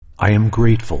I am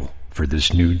grateful for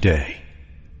this new day.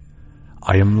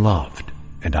 I am loved,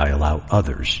 and I allow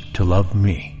others to love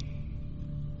me.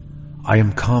 I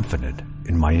am confident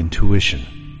in my intuition.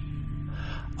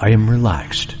 I am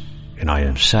relaxed, and I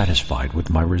am satisfied with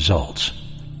my results.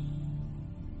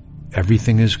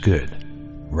 Everything is good,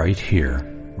 right here,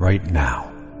 right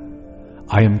now.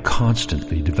 I am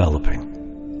constantly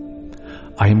developing.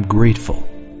 I am grateful,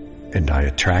 and I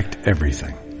attract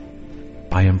everything.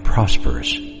 I am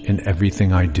prosperous in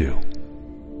everything I do.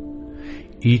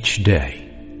 Each day,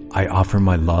 I offer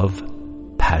my love,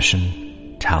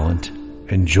 passion, talent,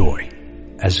 and joy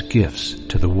as gifts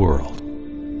to the world.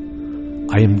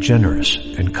 I am generous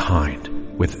and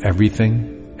kind with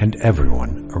everything and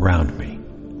everyone around me.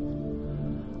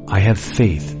 I have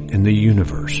faith in the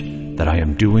universe that I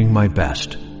am doing my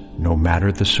best no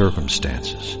matter the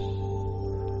circumstances.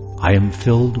 I am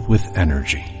filled with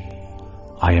energy.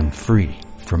 I am free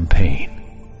from pain.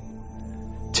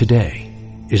 Today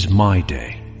is my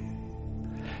day.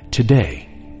 Today,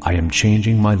 I am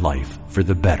changing my life for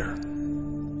the better.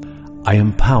 I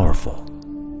am powerful.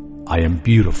 I am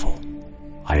beautiful.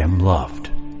 I am loved.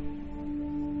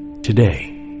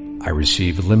 Today, I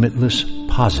receive limitless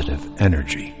positive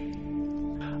energy.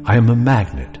 I am a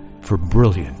magnet for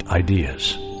brilliant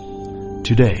ideas.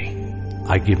 Today,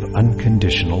 I give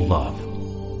unconditional love.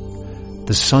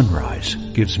 The sunrise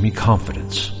gives me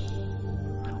confidence.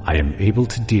 I am able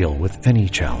to deal with any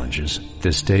challenges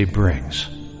this day brings.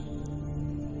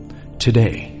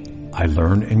 Today, I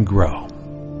learn and grow.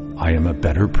 I am a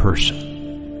better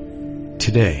person.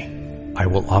 Today, I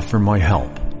will offer my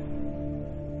help.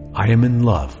 I am in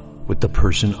love with the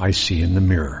person I see in the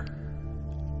mirror.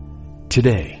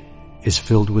 Today is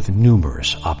filled with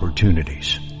numerous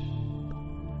opportunities.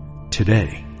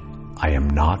 Today, I am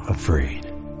not afraid.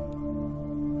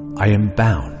 I am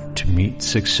bound to meet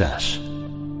success.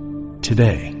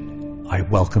 Today, I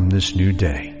welcome this new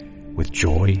day with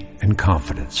joy and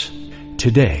confidence.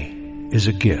 Today is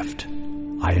a gift.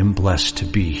 I am blessed to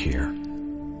be here.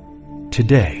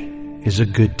 Today is a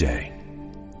good day.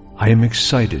 I am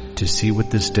excited to see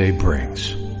what this day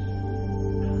brings.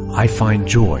 I find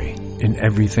joy in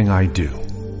everything I do.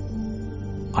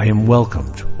 I am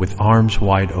welcomed with arms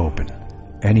wide open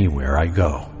anywhere I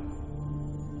go.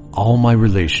 All my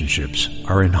relationships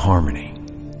are in harmony.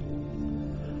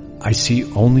 I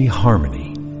see only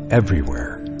harmony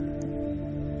everywhere.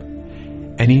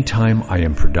 Anytime I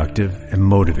am productive and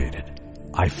motivated,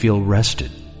 I feel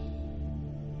rested.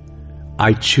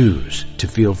 I choose to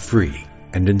feel free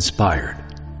and inspired.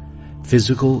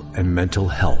 Physical and mental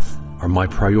health are my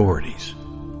priorities.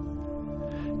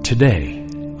 Today,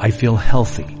 I feel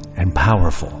healthy and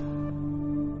powerful.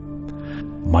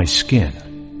 My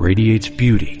skin radiates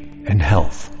beauty and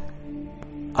health.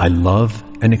 I love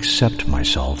and accept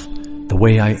myself the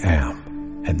way I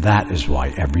am, and that is why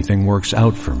everything works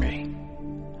out for me.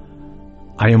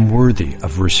 I am worthy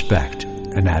of respect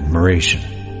and admiration.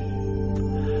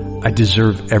 I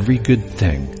deserve every good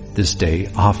thing this day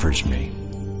offers me.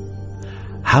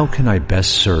 How can I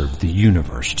best serve the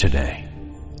universe today?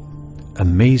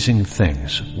 Amazing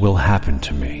things will happen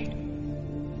to me.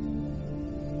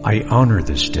 I honor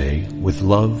this day with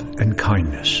love and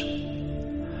kindness.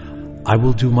 I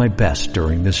will do my best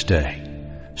during this day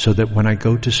so that when I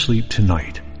go to sleep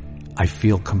tonight, I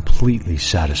feel completely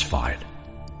satisfied.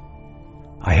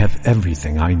 I have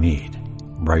everything I need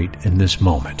right in this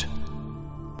moment.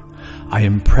 I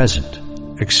am present,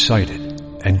 excited,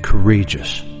 and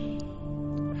courageous.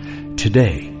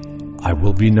 Today, I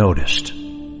will be noticed.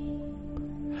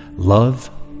 Love,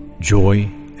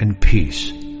 joy, and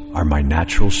peace are my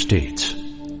natural states.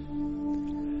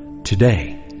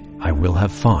 Today, I will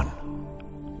have fun.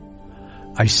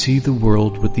 I see the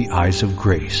world with the eyes of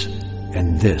grace,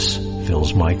 and this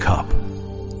fills my cup.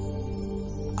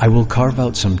 I will carve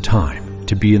out some time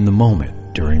to be in the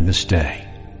moment during this day.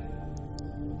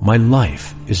 My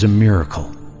life is a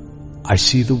miracle. I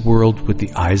see the world with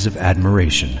the eyes of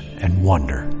admiration and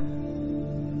wonder.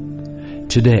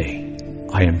 Today,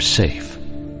 I am safe.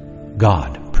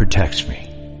 God protects me.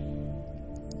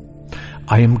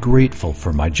 I am grateful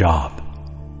for my job.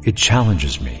 It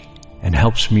challenges me and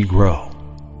helps me grow.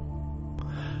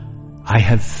 I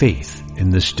have faith in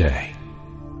this day.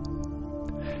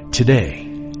 Today,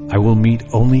 I will meet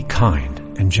only kind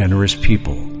and generous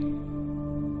people.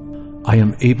 I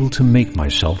am able to make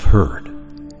myself heard.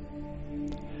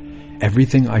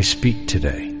 Everything I speak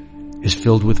today is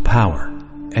filled with power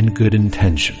and good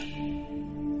intention.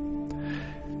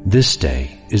 This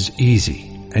day is easy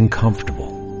and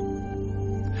comfortable.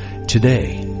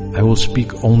 Today, I will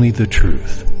speak only the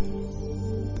truth.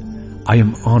 I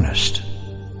am honest.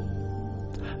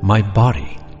 My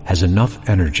body has enough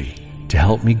energy to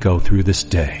help me go through this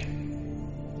day.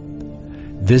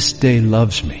 This day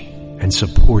loves me and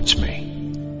supports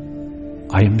me.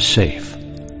 I am safe.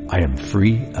 I am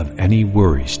free of any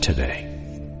worries today.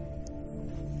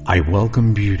 I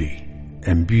welcome beauty,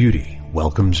 and beauty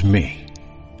welcomes me.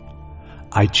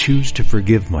 I choose to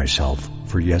forgive myself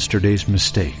for yesterday's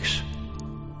mistakes.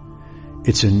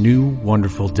 It's a new,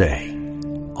 wonderful day.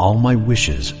 All my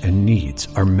wishes and needs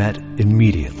are met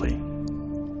immediately.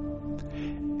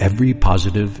 Every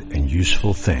positive and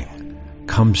useful thing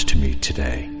comes to me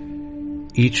today.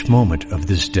 Each moment of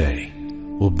this day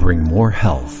will bring more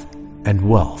health and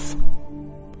wealth.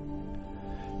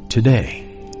 Today,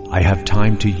 I have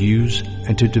time to use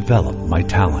and to develop my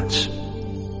talents.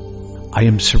 I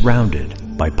am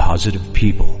surrounded by positive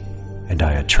people, and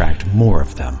I attract more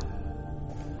of them.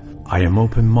 I am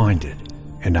open-minded,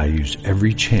 and I use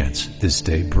every chance this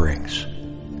day brings.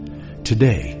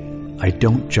 Today, I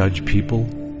don't judge people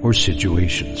or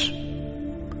situations.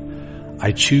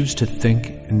 I choose to think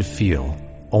and feel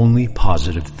only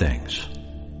positive things.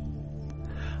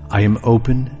 I am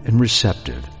open and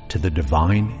receptive to the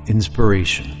divine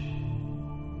inspiration.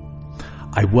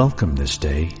 I welcome this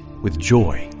day with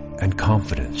joy and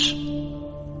confidence.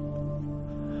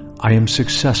 I am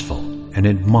successful and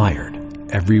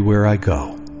admired everywhere I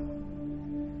go.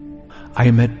 I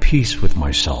am at peace with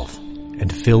myself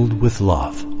and filled with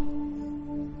love.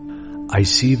 I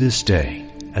see this day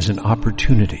as an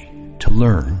opportunity to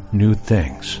learn new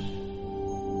things.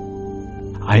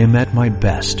 I am at my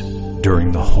best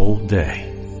during the whole day.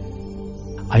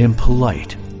 I am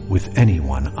polite with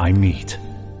anyone I meet.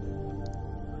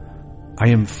 I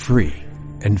am free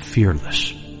and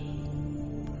fearless.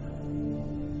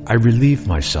 I relieve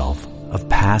myself of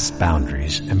past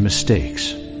boundaries and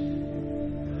mistakes.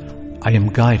 I am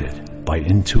guided by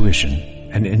intuition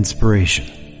and inspiration.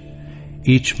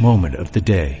 Each moment of the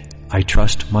day, I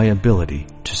trust my ability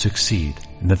to succeed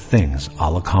in the things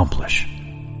I'll accomplish.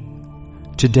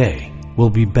 Today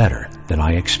will be better than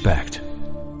I expect.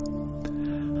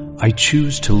 I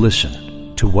choose to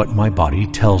listen to what my body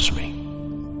tells me.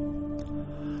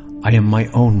 I am my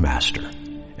own master,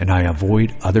 and I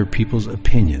avoid other people's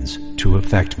opinions to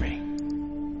affect me.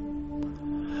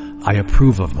 I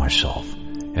approve of myself,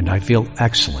 and I feel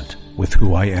excellent with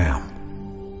who I am.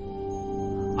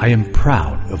 I am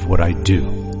proud of what I do.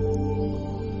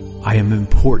 I am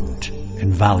important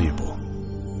and valuable.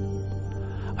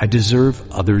 I deserve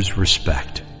others'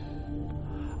 respect.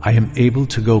 I am able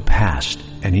to go past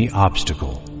any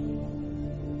obstacle.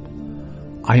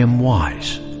 I am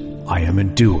wise. I am a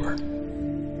doer.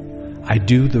 I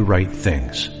do the right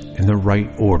things in the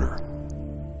right order.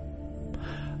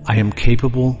 I am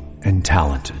capable and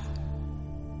talented.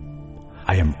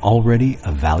 I am already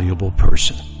a valuable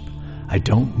person. I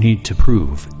don't need to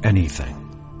prove anything.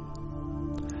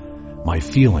 My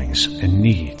feelings and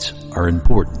needs are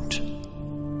important.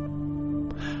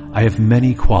 I have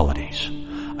many qualities.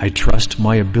 I trust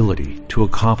my ability to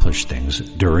accomplish things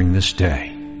during this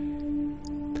day.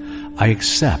 I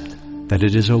accept that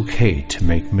it is okay to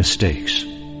make mistakes.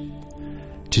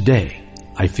 Today,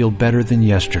 I feel better than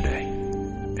yesterday,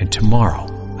 and tomorrow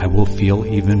I will feel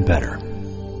even better.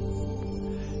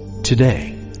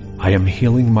 Today, I am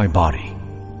healing my body.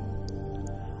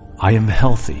 I am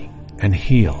healthy and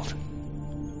healed.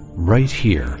 Right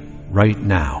here, right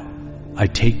now, I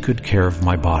take good care of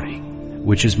my body,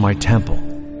 which is my temple.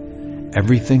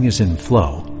 Everything is in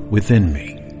flow within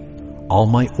me. All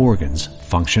my organs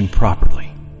function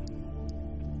properly.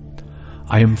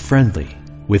 I am friendly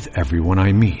with everyone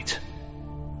I meet.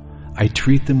 I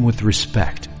treat them with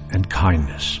respect and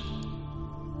kindness.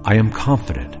 I am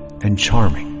confident and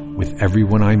charming with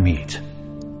everyone I meet.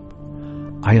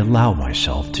 I allow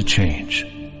myself to change.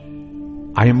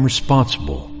 I am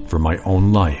responsible for my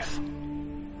own life.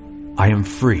 I am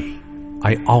free.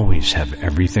 I always have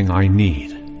everything I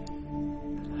need.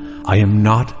 I am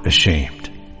not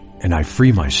ashamed, and I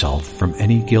free myself from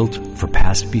any guilt for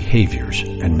past behaviors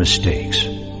and mistakes.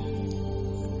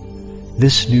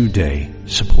 This new day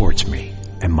supports me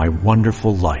and my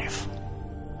wonderful life.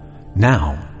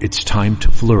 Now it's time to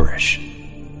flourish.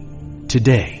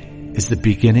 Today is the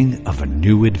beginning of a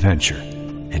new adventure,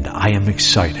 and I am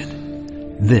excited.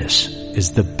 This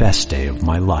is the best day of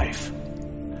my life.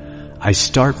 I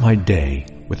start my day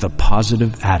with a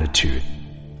positive attitude.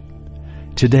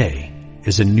 Today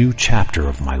is a new chapter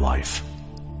of my life.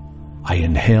 I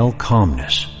inhale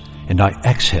calmness and I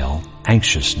exhale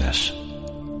anxiousness.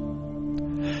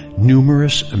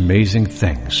 Numerous amazing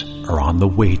things are on the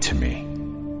way to me.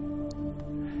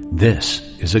 This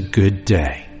is a good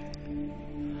day.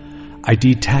 I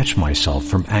detach myself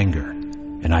from anger,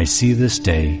 and I see this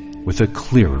day with a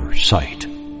clearer sight.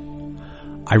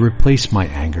 I replace my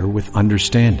anger with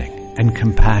understanding and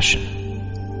compassion.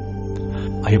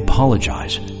 I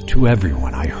apologize to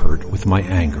everyone I hurt with my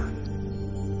anger.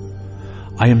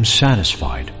 I am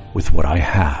satisfied with what I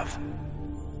have.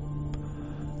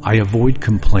 I avoid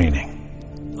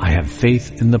complaining. I have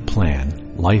faith in the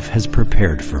plan life has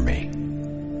prepared for me.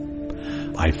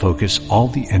 I focus all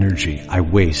the energy I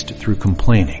waste through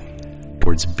complaining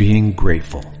towards being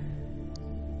grateful.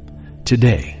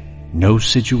 Today, no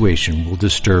situation will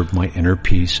disturb my inner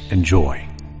peace and joy.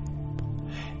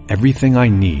 Everything I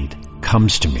need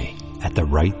comes to me at the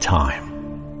right time.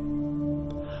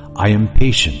 I am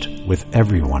patient with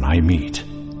everyone I meet.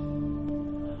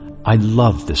 I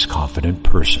love this confident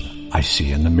person I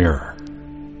see in the mirror.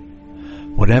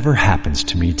 Whatever happens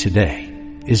to me today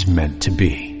is meant to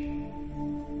be.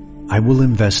 I will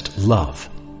invest love,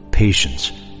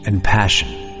 patience, and passion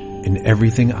in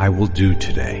everything I will do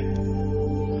today.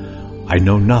 I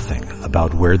know nothing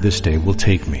about where this day will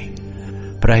take me,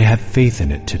 but I have faith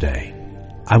in it today.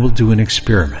 I will do an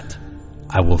experiment.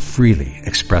 I will freely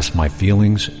express my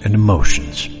feelings and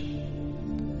emotions.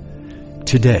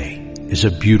 Today is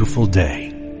a beautiful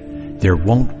day. There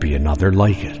won't be another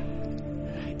like it.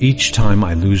 Each time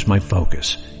I lose my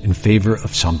focus in favor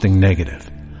of something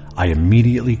negative, I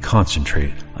immediately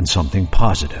concentrate on something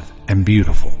positive and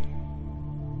beautiful.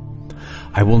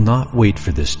 I will not wait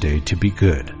for this day to be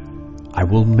good. I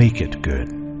will make it good.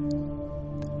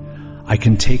 I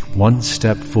can take one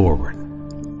step forward.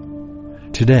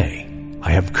 Today,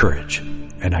 I have courage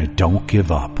and I don't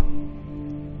give up.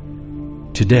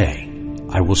 Today,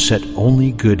 I will set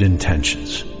only good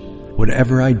intentions.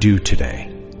 Whatever I do today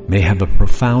may have a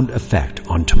profound effect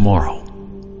on tomorrow.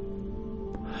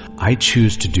 I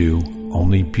choose to do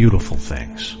only beautiful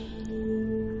things.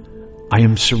 I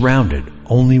am surrounded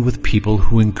only with people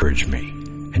who encourage me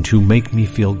and who make me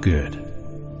feel good.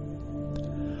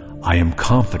 I am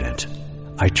confident.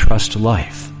 I trust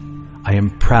life. I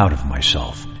am proud of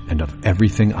myself and of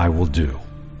everything I will do.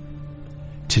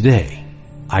 Today,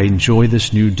 I enjoy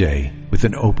this new day with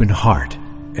an open heart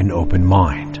and open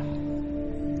mind.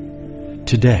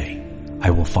 Today, I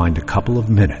will find a couple of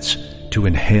minutes to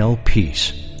inhale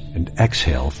peace and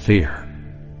exhale fear.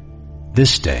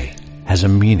 This day has a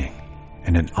meaning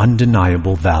and an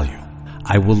undeniable value.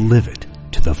 I will live it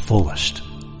to the fullest.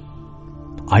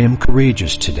 I am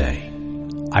courageous today.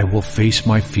 I will face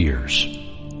my fears.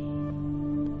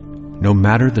 No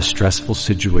matter the stressful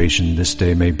situation this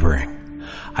day may bring,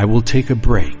 I will take a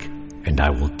break and I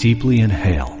will deeply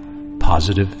inhale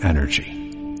positive energy.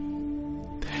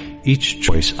 Each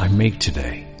choice I make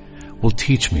today will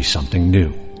teach me something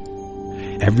new.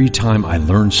 Every time I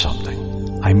learn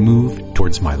something, I move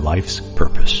towards my life's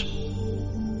purpose.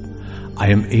 I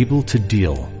am able to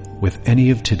deal with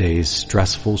any of today's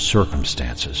stressful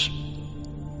circumstances.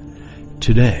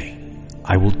 Today,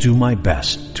 I will do my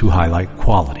best to highlight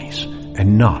qualities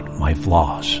and not my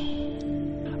flaws.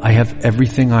 I have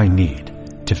everything I need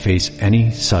to face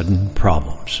any sudden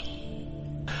problems.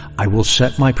 I will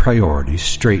set my priorities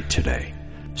straight today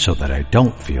so that I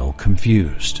don't feel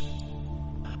confused.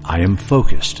 I am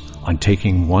focused on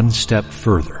taking one step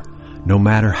further, no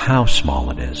matter how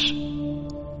small it is.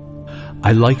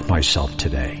 I like myself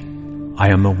today. I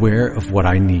am aware of what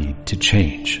I need to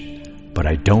change, but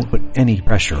I don't put any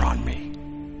pressure on me.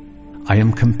 I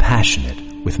am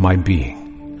compassionate with my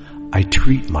being. I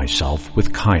treat myself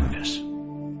with kindness.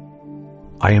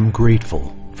 I am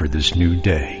grateful for this new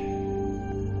day.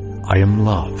 I am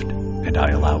loved, and I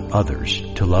allow others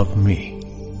to love me.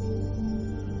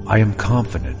 I am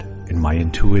confident in my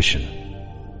intuition.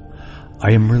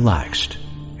 I am relaxed,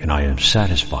 and I am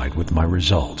satisfied with my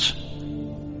results.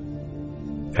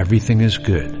 Everything is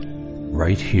good,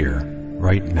 right here,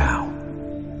 right now.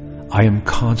 I am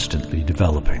constantly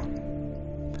developing.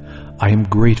 I am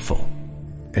grateful,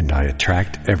 and I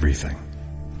attract everything.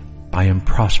 I am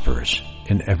prosperous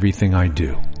in everything I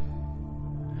do.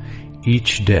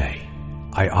 Each day,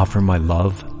 I offer my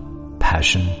love,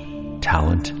 passion,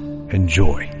 talent, and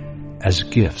joy as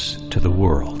gifts to the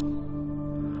world.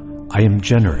 I am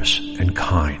generous and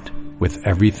kind with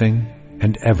everything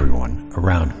and everyone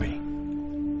around me.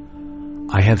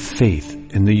 I have faith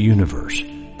in the universe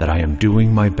that I am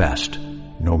doing my best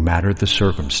no matter the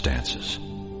circumstances.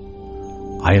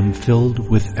 I am filled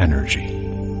with energy.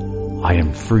 I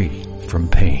am free from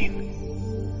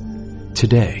pain.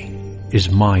 Today is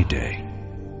my day.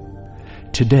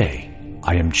 Today,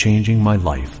 I am changing my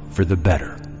life for the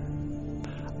better.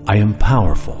 I am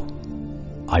powerful.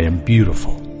 I am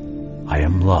beautiful. I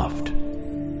am loved.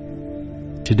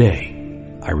 Today,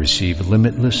 I receive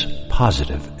limitless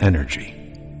positive energy.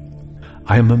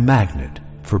 I am a magnet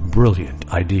for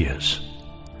brilliant ideas.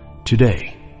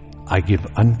 Today, I give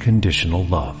unconditional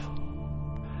love.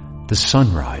 The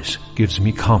sunrise gives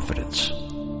me confidence.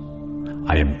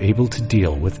 I am able to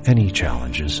deal with any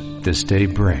challenges this day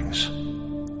brings.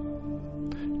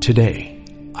 Today,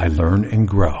 I learn and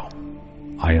grow.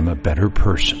 I am a better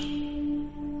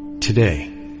person.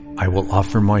 Today, I will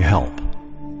offer my help.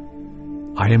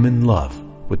 I am in love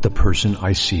with the person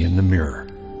I see in the mirror.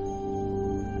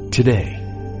 Today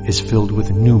is filled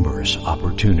with numerous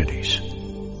opportunities.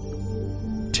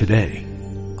 Today,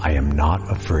 I am not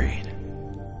afraid.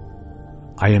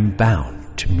 I am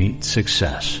bound to meet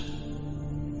success.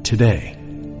 Today,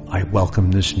 I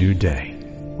welcome this new day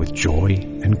with joy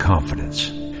and confidence.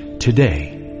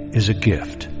 Today is a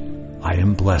gift. I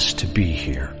am blessed to be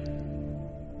here.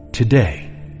 Today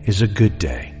is a good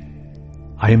day.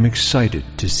 I am excited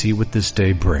to see what this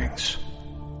day brings.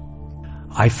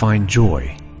 I find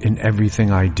joy in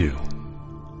everything I do.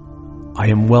 I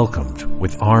am welcomed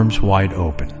with arms wide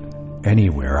open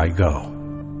anywhere I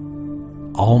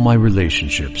go. All my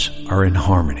relationships are in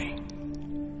harmony.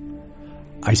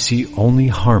 I see only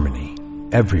harmony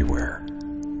everywhere.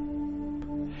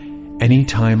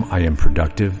 Anytime I am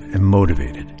productive and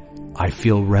motivated, I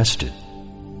feel rested.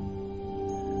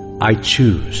 I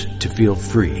choose to feel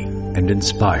free and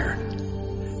inspired.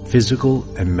 Physical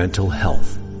and mental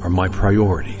health are my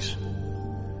priorities.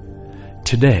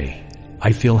 Today,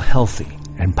 I feel healthy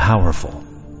and powerful.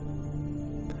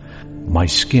 My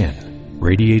skin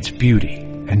radiates beauty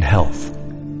and health.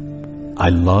 I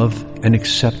love and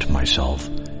accept myself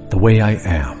the way I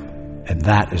am, and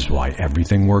that is why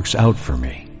everything works out for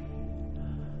me.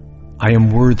 I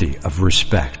am worthy of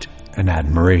respect and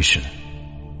admiration.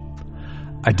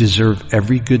 I deserve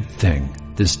every good thing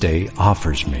this day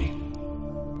offers me.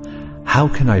 How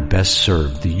can I best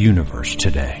serve the universe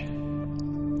today?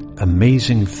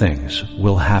 Amazing things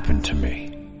will happen to me.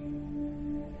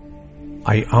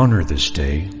 I honor this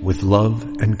day with love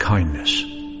and kindness.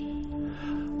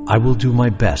 I will do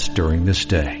my best during this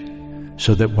day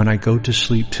so that when I go to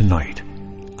sleep tonight,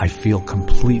 I feel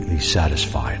completely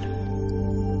satisfied.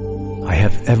 I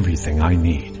have everything I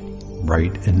need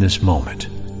right in this moment.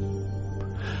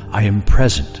 I am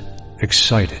present,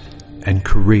 excited, and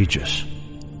courageous.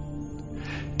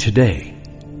 Today,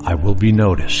 I will be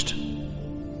noticed.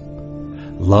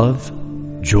 Love,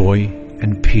 joy,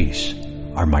 and peace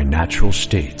are my natural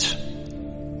states.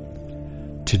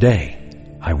 Today,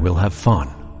 I will have fun.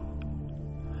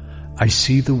 I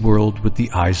see the world with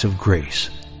the eyes of grace,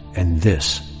 and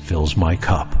this fills my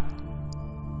cup.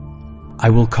 I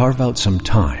will carve out some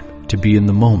time to be in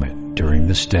the moment during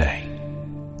this day.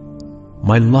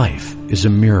 My life is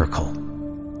a miracle.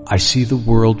 I see the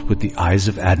world with the eyes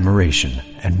of admiration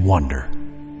and wonder.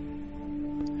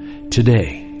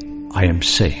 Today, I am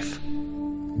safe.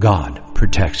 God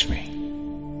protects me.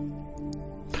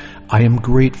 I am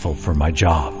grateful for my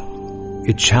job.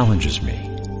 It challenges me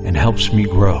and helps me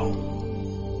grow.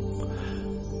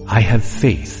 I have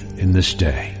faith in this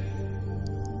day.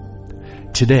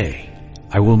 Today,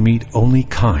 I will meet only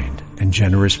kind and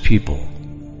generous people.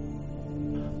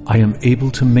 I am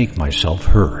able to make myself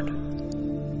heard.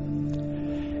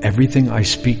 Everything I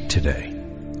speak today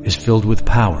is filled with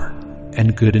power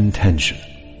and good intention.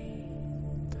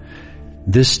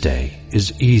 This day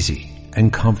is easy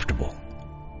and comfortable.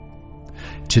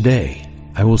 Today,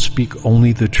 I will speak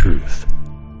only the truth.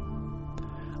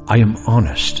 I am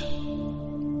honest.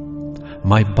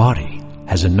 My body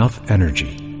has enough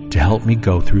energy to help me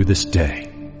go through this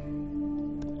day.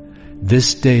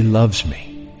 This day loves me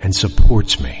and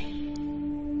supports me.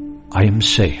 I am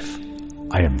safe.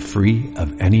 I am free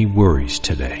of any worries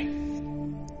today.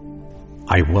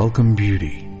 I welcome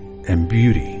beauty, and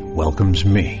beauty welcomes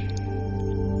me.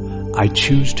 I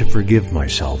choose to forgive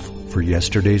myself for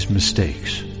yesterday's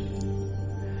mistakes.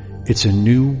 It's a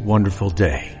new, wonderful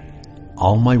day.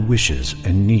 All my wishes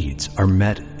and needs are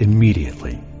met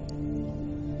immediately.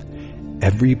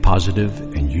 Every positive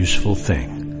and useful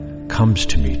thing comes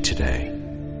to me today.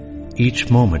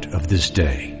 Each moment of this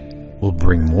day will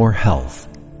bring more health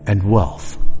and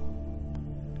wealth.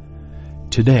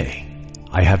 Today,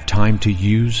 I have time to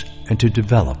use and to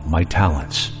develop my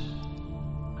talents.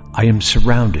 I am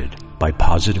surrounded by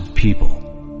positive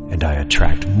people, and I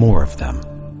attract more of them.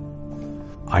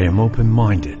 I am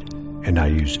open-minded, and I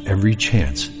use every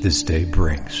chance this day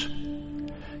brings.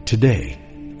 Today,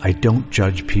 I don't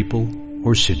judge people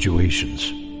or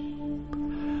situations.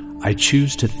 I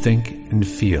choose to think and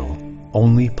feel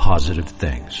only positive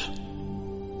things.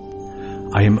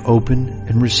 I am open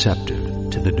and receptive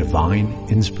to the divine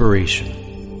inspiration.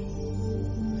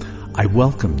 I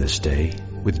welcome this day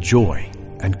with joy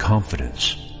and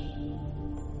confidence.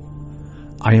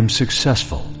 I am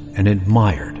successful and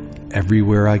admired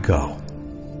everywhere I go.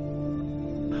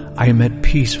 I am at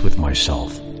peace with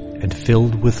myself and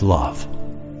filled with love.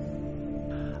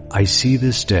 I see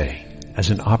this day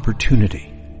as an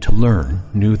opportunity to learn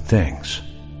new things.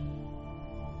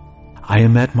 I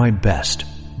am at my best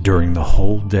during the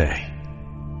whole day.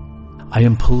 I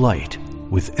am polite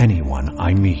with anyone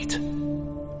I meet.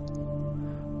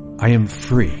 I am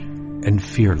free and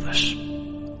fearless.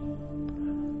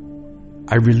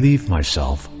 I relieve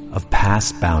myself of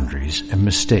past boundaries and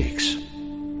mistakes.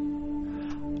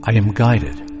 I am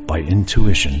guided by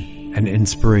intuition and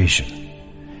inspiration.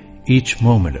 Each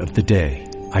moment of the day,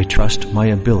 I trust my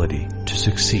ability to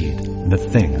succeed in the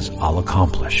things I'll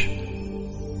accomplish.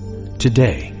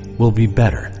 Today will be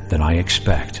better than I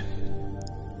expect.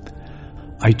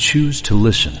 I choose to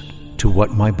listen to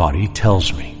what my body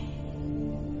tells me.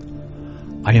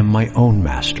 I am my own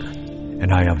master,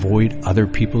 and I avoid other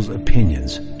people's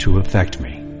opinions to affect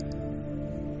me.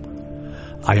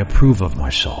 I approve of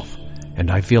myself,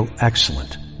 and I feel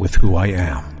excellent with who I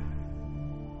am.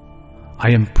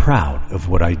 I am proud of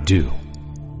what I do.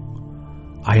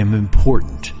 I am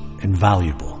important and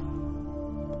valuable.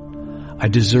 I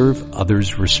deserve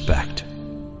others' respect.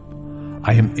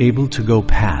 I am able to go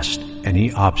past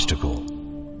any obstacle.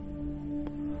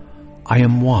 I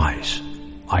am wise.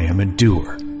 I am a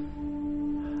doer.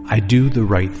 I do the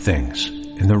right things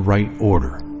in the right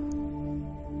order.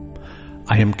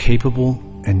 I am capable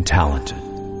and talented.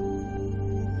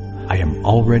 I am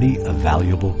already a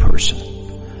valuable person.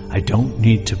 I don't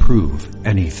need to prove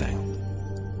anything.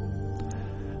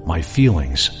 My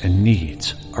feelings and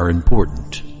needs are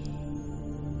important.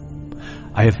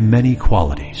 I have many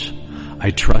qualities.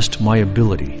 I trust my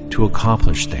ability to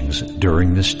accomplish things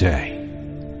during this day.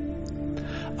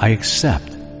 I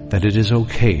accept that it is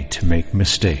okay to make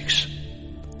mistakes.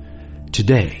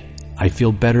 Today, I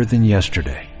feel better than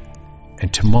yesterday,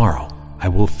 and tomorrow I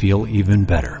will feel even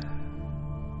better.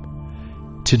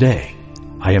 Today,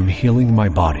 I am healing my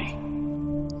body.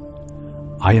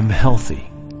 I am healthy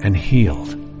and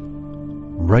healed.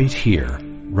 Right here,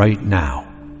 right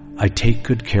now, I take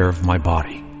good care of my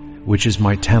body, which is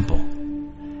my temple.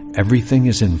 Everything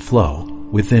is in flow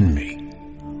within me.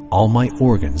 All my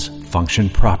organs function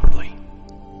properly.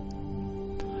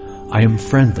 I am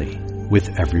friendly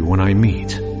with everyone I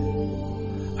meet.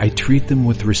 I treat them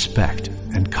with respect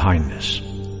and kindness.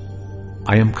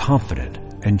 I am confident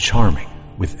and charming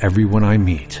with everyone I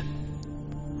meet.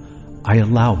 I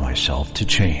allow myself to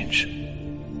change.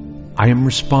 I am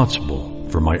responsible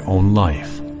for my own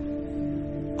life.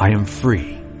 I am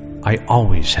free. I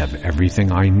always have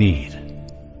everything I need.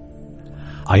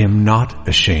 I am not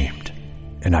ashamed,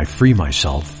 and I free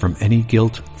myself from any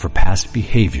guilt for past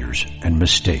behaviors and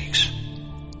mistakes.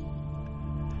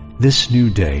 This new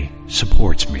day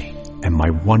supports me and my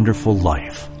wonderful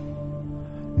life.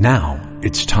 Now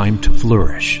it's time to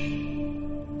flourish.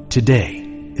 Today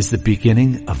is the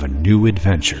beginning of a new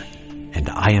adventure, and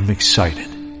I am excited.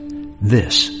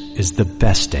 This is the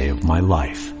best day of my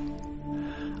life.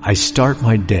 I start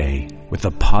my day with a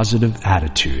positive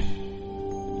attitude.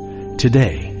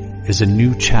 Today is a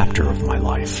new chapter of my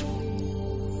life.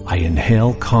 I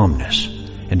inhale calmness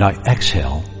and I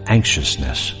exhale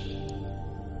anxiousness.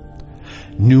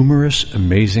 Numerous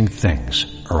amazing things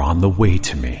are on the way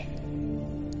to me.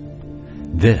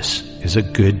 This is a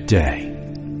good day.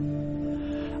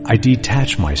 I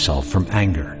detach myself from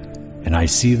anger, and I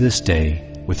see this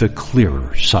day with a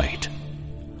clearer sight.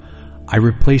 I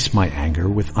replace my anger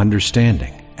with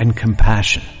understanding and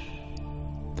compassion.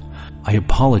 I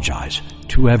apologize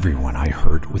to everyone I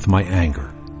hurt with my anger.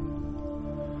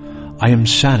 I am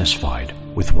satisfied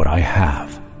with what I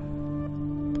have.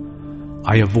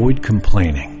 I avoid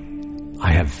complaining.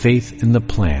 I have faith in the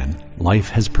plan life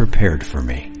has prepared for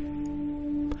me.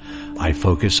 I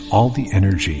focus all the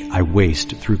energy I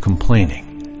waste through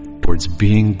complaining towards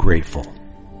being grateful.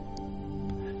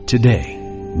 Today,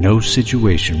 no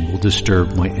situation will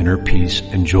disturb my inner peace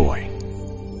and joy.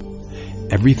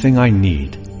 Everything I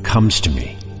need comes to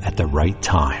me at the right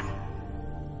time.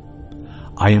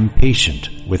 I am patient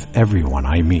with everyone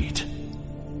I meet.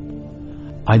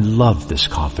 I love this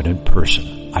confident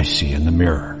person I see in the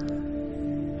mirror.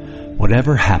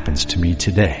 Whatever happens to me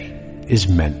today is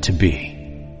meant to be.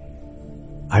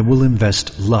 I will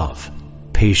invest love,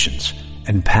 patience,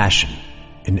 and passion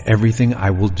in everything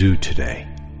I will do today.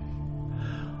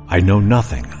 I know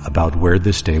nothing about where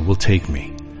this day will take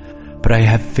me, but I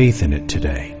have faith in it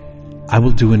today. I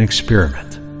will do an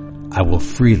experiment. I will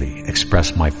freely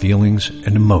express my feelings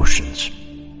and emotions.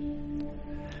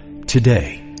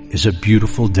 Today is a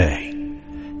beautiful day.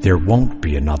 There won't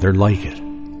be another like it.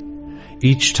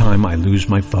 Each time I lose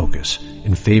my focus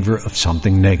in favor of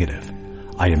something negative,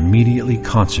 I immediately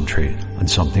concentrate on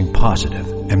something positive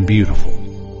and beautiful.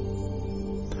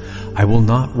 I will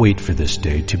not wait for this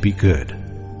day to be good.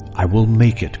 I will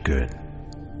make it good.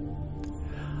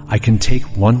 I can take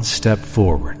one step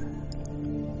forward.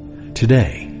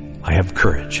 Today, I have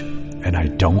courage and I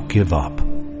don't give up.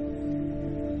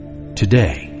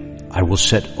 Today, I will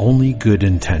set only good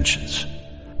intentions.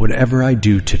 Whatever I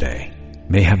do today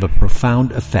may have a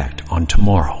profound effect on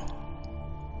tomorrow.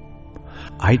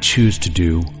 I choose to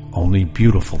do only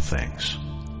beautiful things.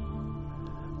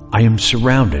 I am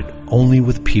surrounded only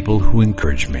with people who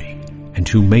encourage me and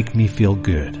who make me feel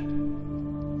good.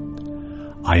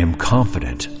 I am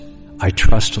confident. I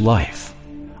trust life.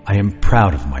 I am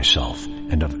proud of myself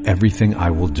and of everything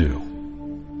I will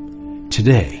do.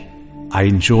 Today, I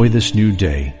enjoy this new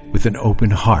day with an open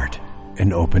heart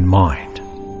and open mind.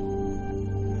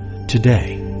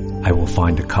 Today, I will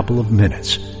find a couple of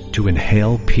minutes to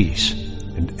inhale peace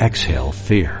and exhale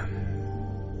fear.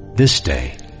 This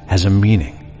day has a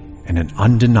meaning and an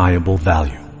undeniable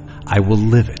value. I will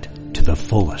live it to the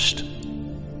fullest.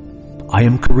 I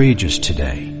am courageous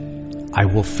today. I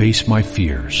will face my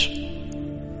fears.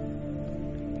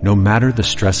 No matter the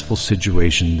stressful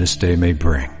situation this day may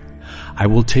bring, I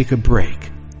will take a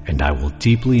break and I will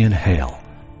deeply inhale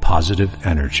positive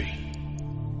energy.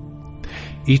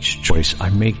 Each choice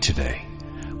I make today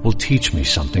will teach me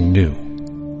something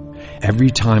new.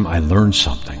 Every time I learn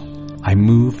something, I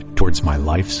move towards my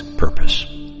life's purpose.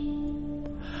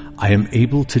 I am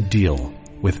able to deal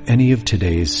with any of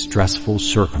today's stressful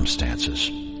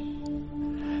circumstances.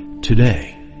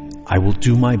 Today, I will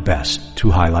do my best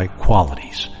to highlight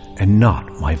qualities and not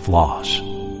my flaws.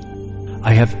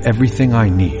 I have everything I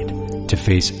need to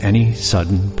face any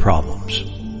sudden problems.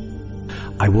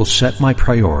 I will set my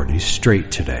priorities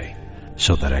straight today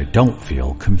so that I don't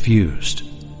feel confused.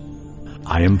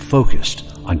 I am focused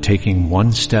on taking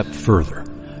one step further,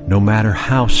 no matter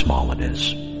how small it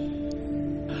is.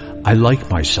 I like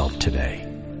myself today.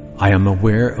 I am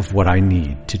aware of what I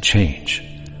need to change,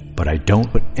 but I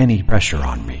don't put any pressure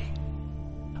on me.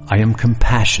 I am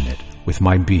compassionate with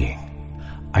my being.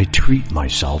 I treat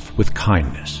myself with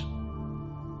kindness.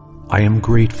 I am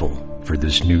grateful for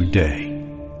this new day.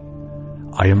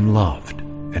 I am loved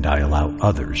and I allow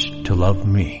others to love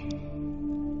me.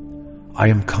 I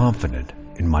am confident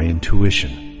in my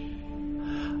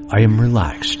intuition. I am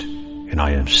relaxed and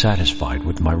I am satisfied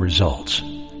with my results.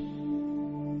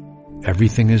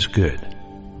 Everything is good,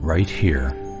 right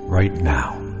here, right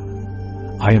now.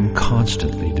 I am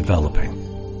constantly developing.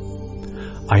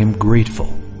 I am grateful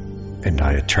and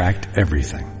I attract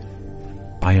everything.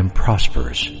 I am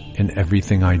prosperous in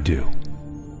everything I do.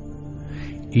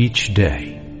 Each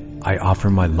day, I offer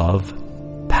my love,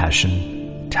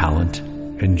 passion, talent,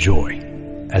 and joy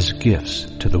as gifts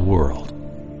to the world.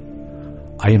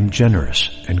 I am generous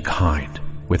and kind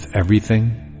with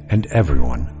everything and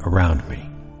everyone around me.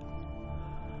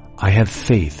 I have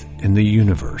faith in the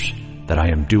universe that I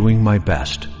am doing my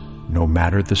best no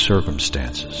matter the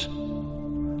circumstances.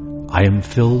 I am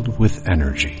filled with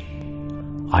energy.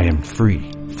 I am free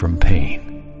from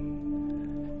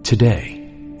pain.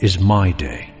 Today is my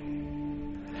day.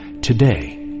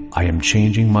 Today, I am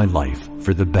changing my life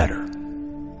for the better.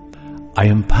 I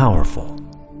am powerful.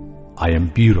 I am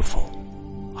beautiful.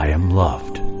 I am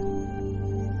loved.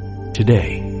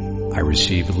 Today, I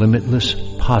receive limitless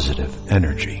positive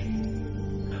energy.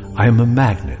 I am a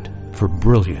magnet for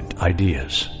brilliant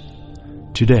ideas.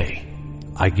 Today,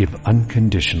 I give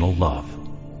unconditional love.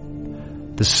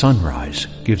 The sunrise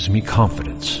gives me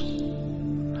confidence.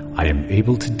 I am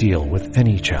able to deal with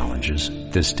any challenges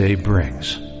this day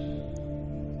brings.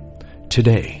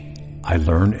 Today, I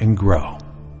learn and grow.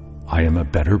 I am a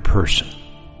better person.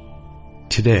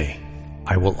 Today,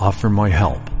 I will offer my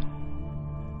help.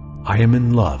 I am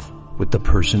in love with the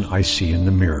person I see in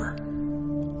the mirror.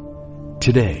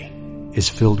 Today is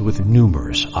filled with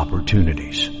numerous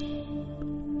opportunities.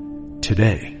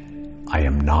 Today, I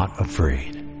am not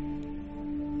afraid.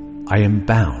 I am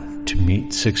bound to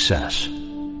meet success.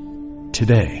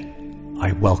 Today,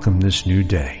 I welcome this new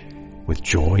day with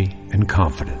joy and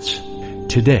confidence.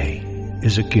 Today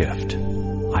is a gift.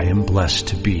 I am blessed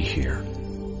to be here.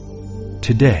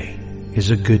 Today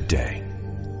is a good day.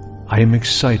 I am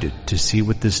excited to see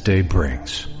what this day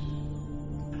brings.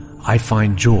 I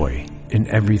find joy in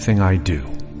everything I do.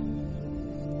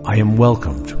 I am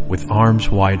welcomed with arms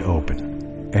wide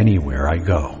open anywhere I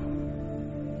go.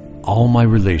 all my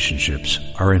relationships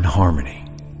are in harmony.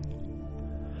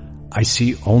 I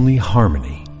see only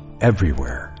harmony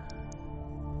everywhere.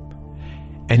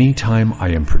 Anytime I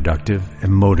am productive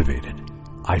and motivated,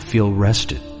 I feel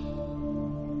rested.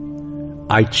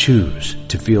 I choose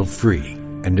to feel free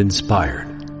and inspired.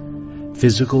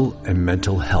 Physical and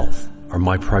mental health are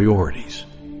my priorities.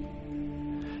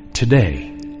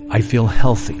 Today, I feel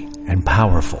healthy and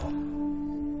powerful.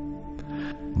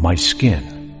 My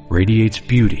skin radiates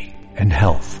beauty and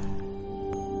health.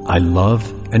 I love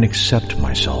and accept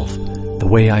myself the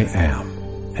way I am,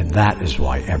 and that is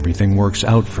why everything works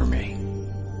out for me.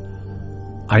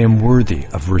 I am worthy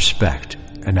of respect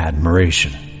and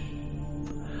admiration.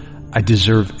 I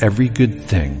deserve every good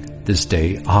thing this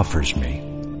day offers me.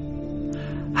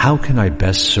 How can I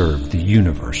best serve the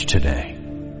universe today?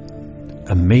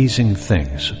 Amazing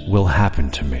things will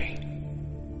happen to me.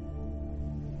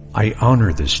 I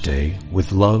honor this day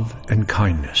with love and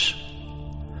kindness.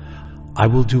 I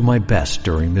will do my best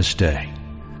during this day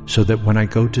so that when I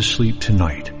go to sleep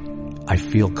tonight, I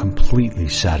feel completely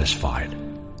satisfied.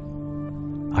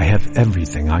 I have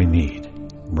everything I need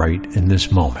right in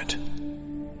this moment.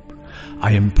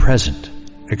 I am present,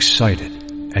 excited,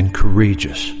 and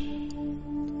courageous.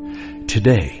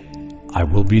 Today, I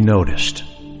will be noticed.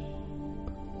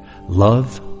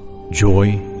 Love, joy,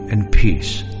 and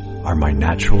peace are my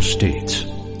natural states.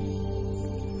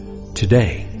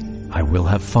 Today, I will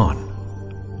have fun.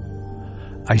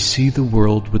 I see the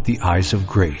world with the eyes of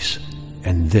grace,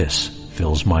 and this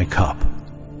fills my cup.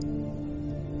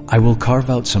 I will carve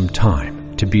out some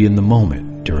time to be in the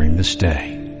moment during this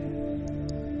day.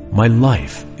 My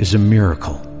life is a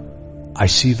miracle. I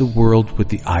see the world with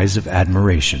the eyes of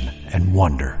admiration and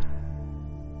wonder.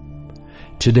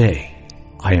 Today,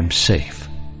 I am safe.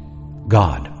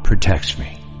 God protects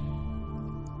me.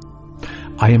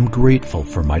 I am grateful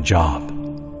for my job.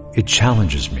 It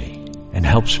challenges me and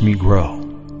helps me grow.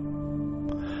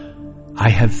 I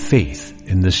have faith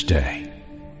in this day.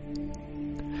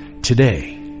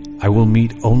 Today, I will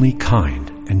meet only kind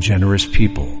and generous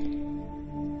people.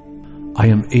 I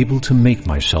am able to make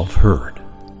myself heard.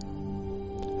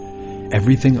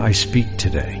 Everything I speak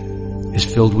today is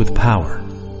filled with power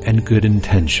and good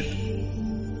intention.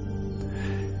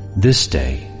 This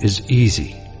day is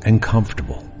easy and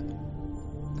comfortable.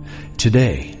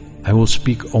 Today, I will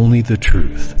speak only the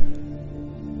truth.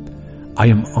 I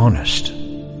am honest.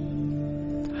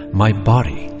 My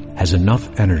body has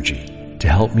enough energy to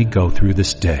help me go through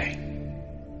this day.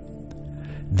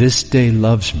 This day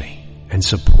loves me and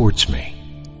supports me.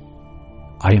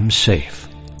 I am safe.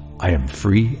 I am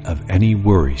free of any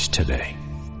worries today.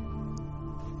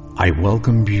 I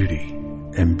welcome beauty,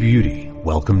 and beauty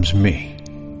welcomes me.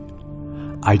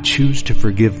 I choose to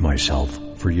forgive myself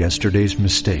for yesterday's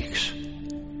mistakes.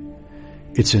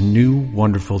 It's a new,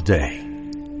 wonderful day.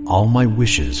 All my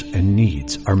wishes and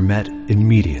needs are met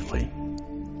immediately.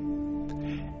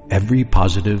 Every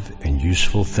positive and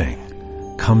useful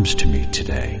thing comes to me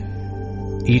today.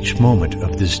 Each moment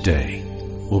of this day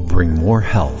will bring more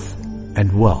health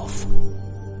and wealth.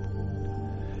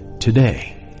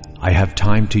 Today, I have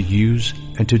time to use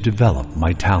and to develop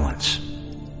my talents.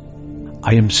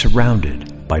 I am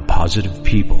surrounded by positive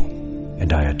people,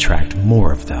 and I attract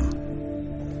more of them.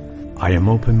 I am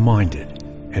open-minded,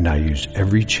 and I use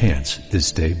every chance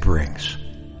this day brings.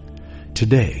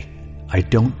 Today, I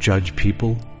don't judge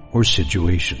people or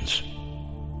situations.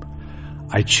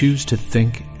 I choose to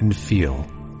think and feel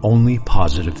only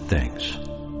positive things.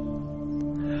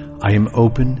 I am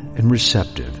open and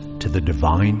receptive to the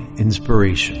divine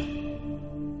inspiration.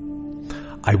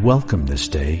 I welcome this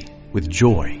day with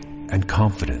joy and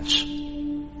confidence.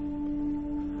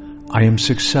 I am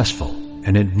successful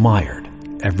and admired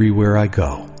everywhere I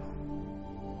go.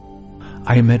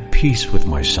 I am at peace with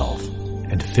myself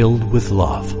and filled with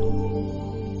love.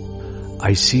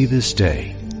 I see this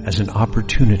day as an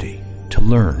opportunity to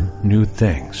learn new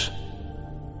things.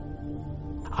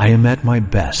 I am at my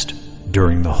best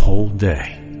during the whole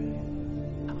day.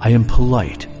 I am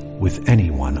polite with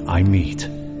anyone I meet.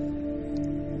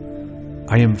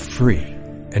 I am free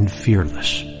and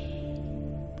fearless.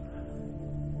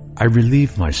 I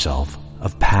relieve myself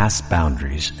of past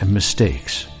boundaries and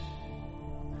mistakes.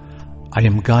 I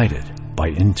am guided by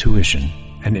intuition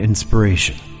and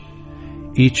inspiration.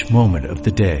 Each moment of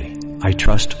the day, I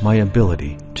trust my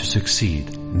ability to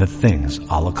succeed in the things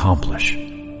I'll accomplish.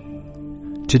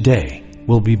 Today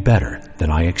will be better than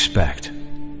I expect.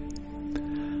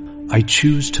 I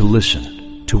choose to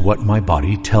listen to what my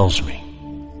body tells me.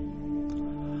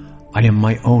 I am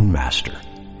my own master,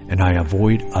 and I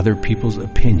avoid other people's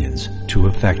opinions to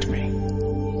affect me.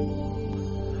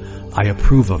 I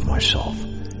approve of myself,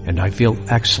 and I feel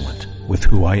excellent with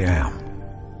who I am.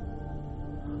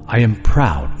 I am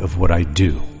proud of what I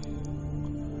do.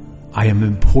 I am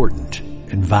important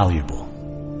and valuable.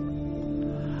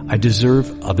 I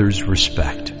deserve others'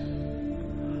 respect.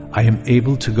 I am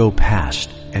able to go past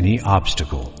any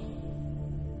obstacle.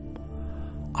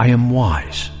 I am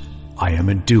wise. I am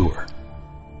a doer.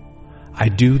 I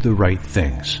do the right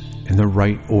things in the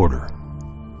right order.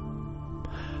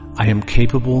 I am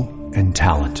capable and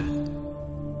talented.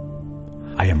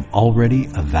 I am already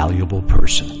a valuable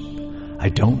person. I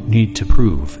don't need to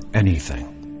prove anything.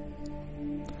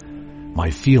 My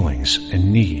feelings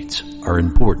and needs are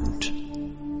important.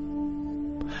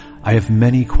 I have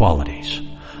many qualities.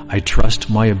 I trust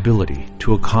my ability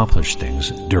to accomplish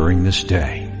things during this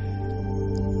day.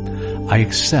 I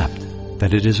accept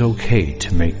that it is okay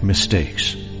to make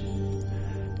mistakes.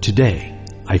 Today,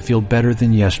 I feel better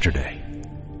than yesterday,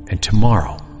 and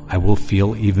tomorrow I will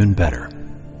feel even better.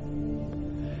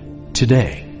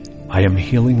 Today, I am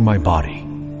healing my body.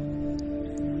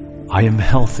 I am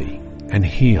healthy and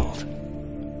healed.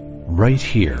 Right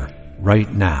here,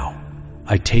 right now,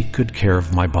 I take good care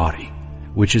of my body,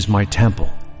 which is my temple.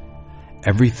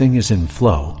 Everything is in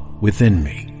flow within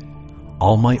me.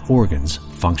 All my organs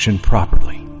function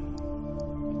properly.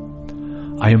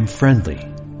 I am friendly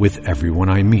with everyone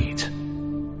I meet.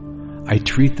 I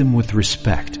treat them with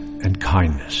respect and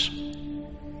kindness.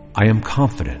 I am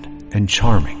confident and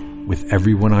charming with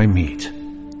everyone I meet.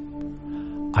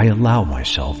 I allow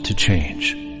myself to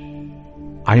change.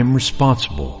 I am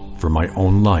responsible for my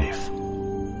own life.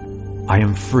 I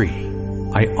am free.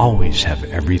 I always have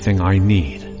everything I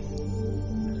need.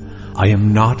 I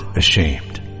am not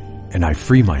ashamed, and I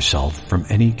free myself from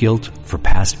any guilt for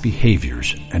past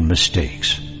behaviors and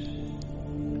mistakes.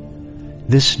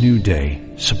 This new day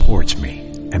supports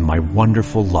me and my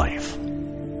wonderful life.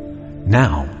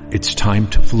 Now it's time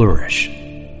to flourish.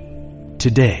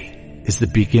 Today is the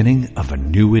beginning of a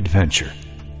new adventure,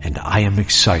 and I am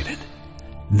excited.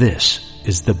 This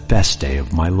is the best day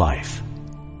of my life.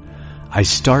 I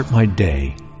start my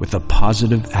day with a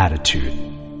positive attitude.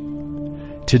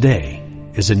 Today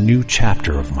is a new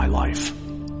chapter of my life.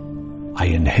 I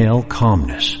inhale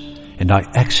calmness and I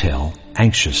exhale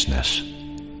anxiousness.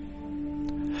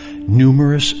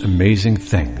 Numerous amazing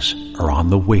things are on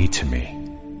the way to me.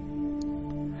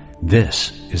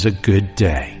 This is a good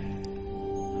day.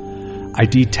 I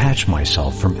detach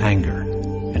myself from anger,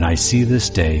 and I see this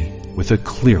day with a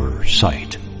clearer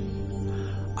sight.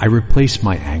 I replace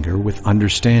my anger with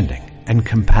understanding and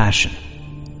compassion.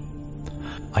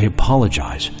 I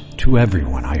apologize to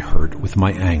everyone I hurt with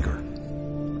my anger.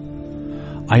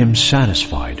 I am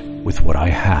satisfied with what I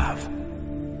have.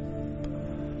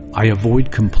 I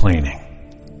avoid complaining.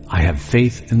 I have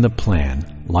faith in the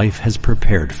plan life has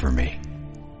prepared for me.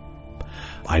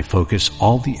 I focus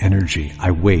all the energy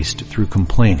I waste through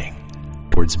complaining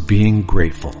towards being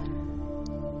grateful.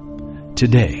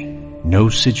 Today, no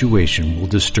situation will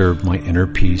disturb my inner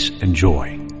peace and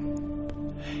joy.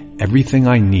 Everything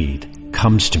I need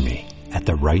comes to me at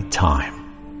the right time.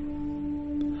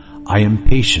 I am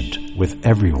patient with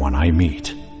everyone I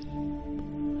meet.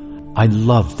 I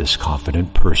love this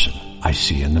confident person I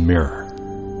see in the mirror.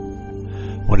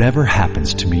 Whatever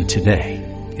happens to me today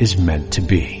is meant to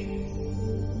be.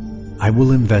 I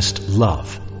will invest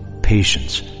love,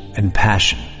 patience, and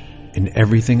passion in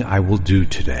everything I will do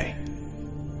today.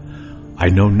 I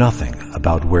know nothing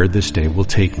about where this day will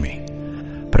take me,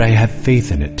 but I have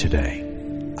faith in it today.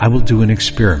 I will do an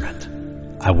experiment.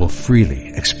 I will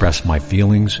freely express my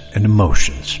feelings and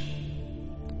emotions.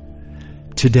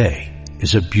 Today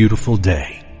is a beautiful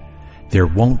day. There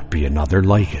won't be another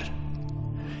like it.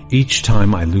 Each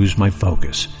time I lose my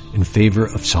focus in favor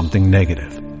of something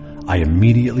negative, I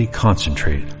immediately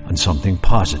concentrate on something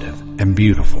positive and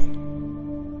beautiful.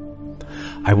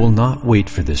 I will not wait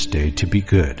for this day to be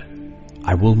good.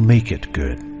 I will make it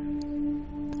good.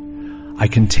 I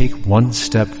can take one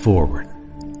step forward.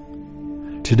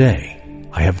 Today,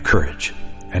 I have courage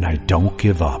and I don't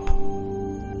give up.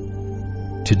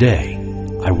 Today,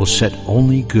 I will set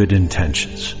only good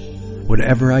intentions.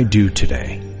 Whatever I do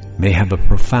today may have a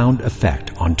profound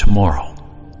effect on tomorrow.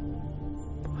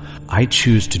 I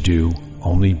choose to do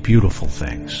only beautiful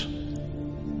things.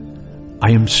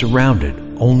 I am surrounded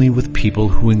only with people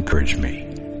who encourage me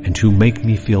and who make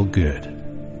me feel good.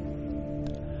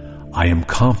 I am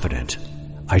confident.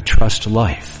 I trust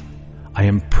life. I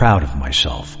am proud of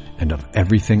myself and of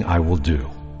everything I will do.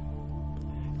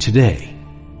 Today,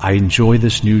 I enjoy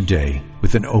this new day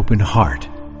with an open heart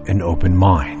and open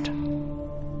mind.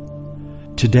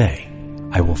 Today,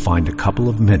 I will find a couple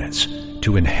of minutes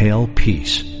to inhale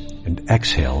peace and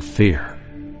exhale fear.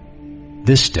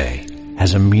 This day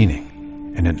has a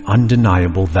meaning and an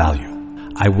undeniable value.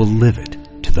 I will live it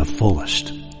to the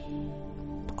fullest.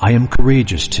 I am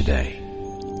courageous today.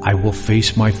 I will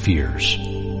face my fears.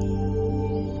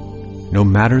 No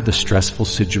matter the stressful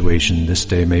situation this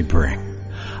day may bring,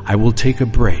 I will take a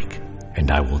break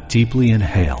and I will deeply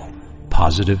inhale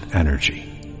positive energy.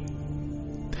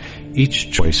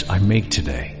 Each choice I make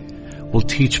today will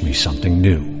teach me something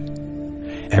new.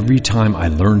 Every time I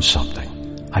learn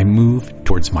something, I move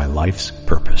towards my life's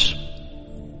purpose.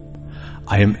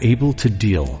 I am able to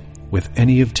deal with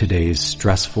any of today's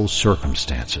stressful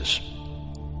circumstances.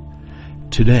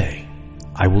 Today,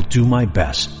 I will do my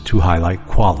best to highlight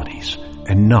qualities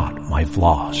and not my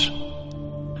flaws.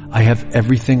 I have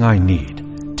everything I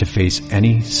need to face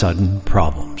any sudden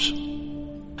problems.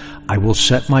 I will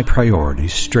set my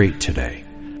priorities straight today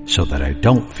so that I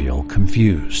don't feel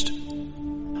confused.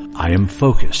 I am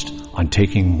focused on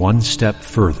taking one step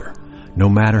further, no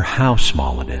matter how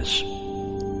small it is.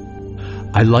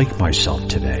 I like myself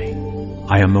today.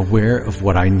 I am aware of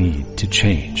what I need to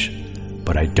change,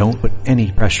 but I don't put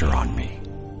any pressure on me.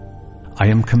 I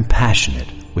am compassionate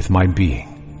with my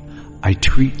being. I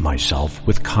treat myself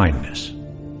with kindness.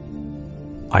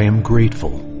 I am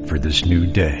grateful for this new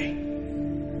day.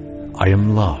 I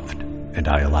am loved and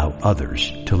I allow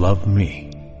others to love me.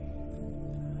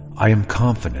 I am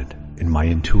confident in my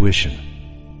intuition.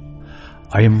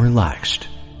 I am relaxed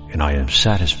and I am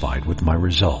satisfied with my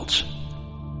results.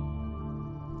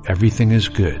 Everything is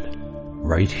good,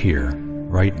 right here,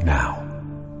 right now.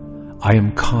 I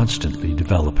am constantly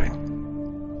developing.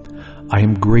 I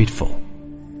am grateful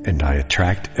and I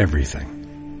attract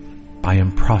everything. I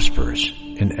am prosperous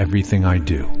in everything I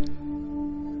do.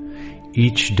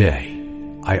 Each day,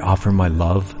 I offer my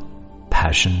love,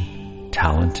 passion,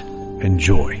 talent, and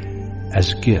joy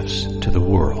as gifts to the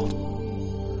world.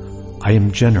 I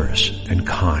am generous and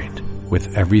kind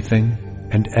with everything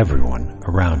and everyone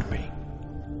around me.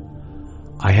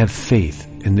 I have faith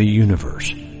in the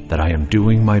universe that I am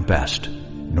doing my best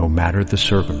no matter the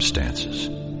circumstances.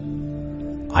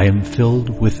 I am filled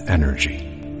with energy.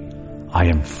 I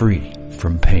am free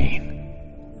from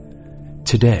pain.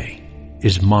 Today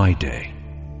is my day.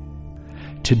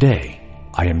 Today,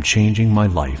 I am changing my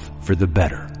life for the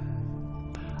better.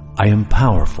 I am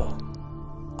powerful.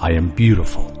 I am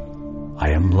beautiful. I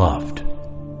am loved.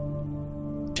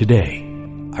 Today,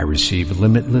 I receive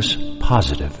limitless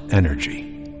positive energy.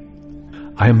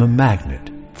 I am a magnet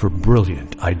for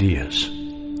brilliant ideas.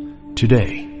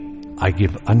 Today, I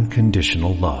give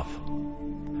unconditional love.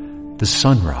 The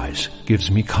sunrise gives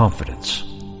me confidence.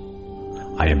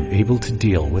 I am able to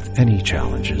deal with any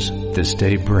challenges this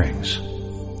day brings.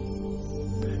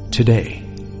 Today,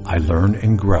 I learn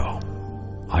and grow.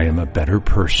 I am a better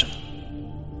person.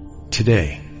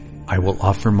 Today, I will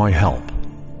offer my help.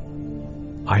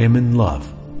 I am in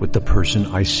love with the person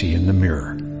I see in the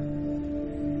mirror.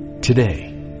 Today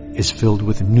is filled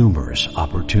with numerous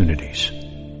opportunities.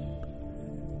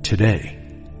 Today,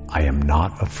 I am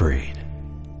not afraid.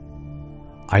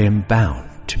 I am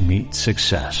bound to meet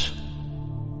success.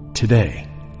 Today,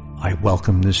 I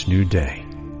welcome this new day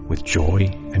with joy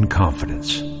and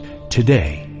confidence.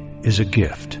 Today is a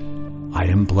gift. I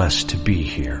am blessed to be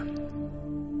here.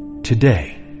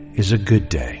 Today is a good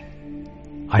day.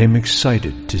 I am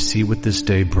excited to see what this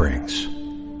day brings.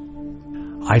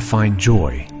 I find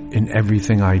joy in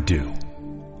everything I do.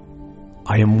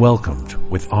 I am welcomed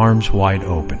with arms wide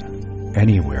open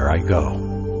anywhere I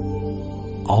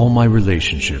go. All my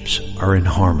relationships are in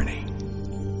harmony.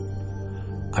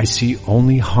 I see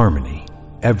only harmony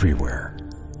everywhere.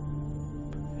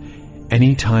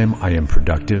 Anytime I am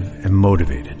productive and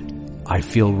motivated, I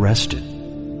feel rested.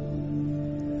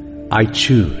 I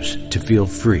choose to feel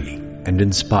free and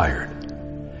inspired.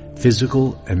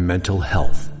 Physical and mental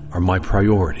health are my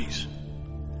priorities.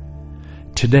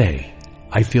 Today,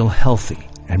 I feel healthy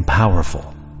and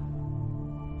powerful.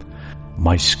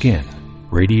 My skin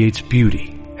radiates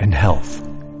beauty and health.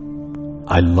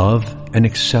 I love and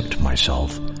accept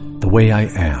myself the way I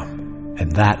am,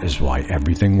 and that is why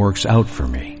everything works out for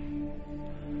me.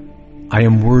 I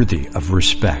am worthy of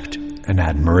respect and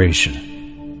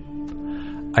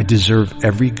admiration. I deserve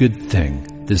every good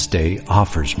thing this day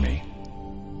offers me.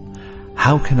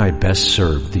 How can I best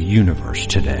serve the universe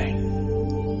today?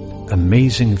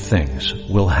 Amazing things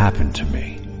will happen to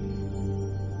me.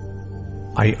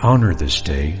 I honor this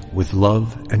day with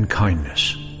love and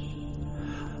kindness.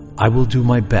 I will do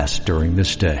my best during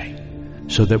this day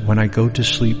so that when I go to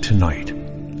sleep tonight,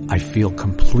 I feel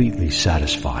completely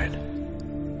satisfied.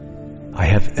 I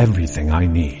have everything I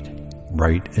need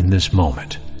right in this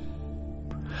moment.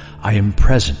 I am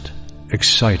present,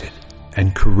 excited,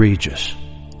 and courageous.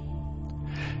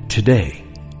 Today,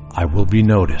 I will be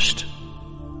noticed.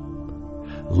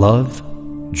 Love,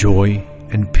 joy,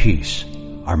 and peace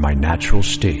are my natural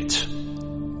states.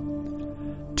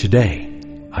 Today,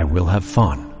 I will have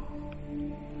fun.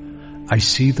 I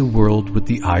see the world with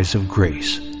the eyes of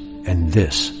grace, and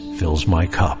this fills my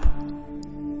cup.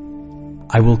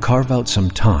 I will carve out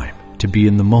some time to be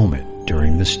in the moment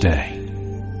during this day.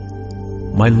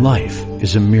 My life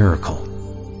is a miracle.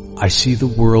 I see the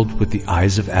world with the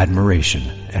eyes of admiration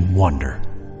and wonder.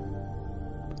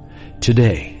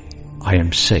 Today, I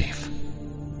am safe.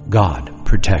 God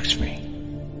protects me.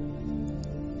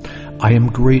 I am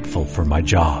grateful for my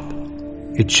job.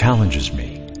 It challenges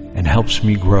me and helps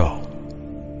me grow.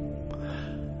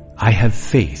 I have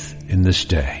faith in this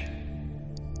day.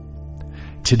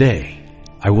 Today,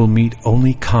 I will meet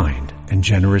only kind and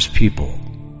generous people.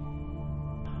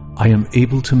 I am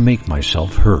able to make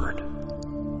myself heard.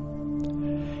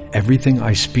 Everything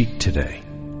I speak today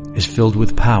is filled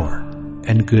with power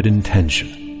and good intention.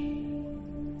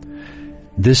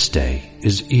 This day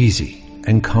is easy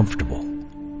and comfortable.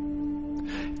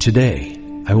 Today,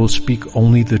 I will speak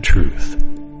only the truth.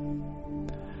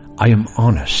 I am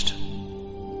honest.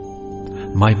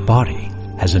 My body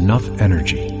has enough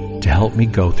energy to help me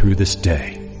go through this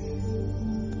day.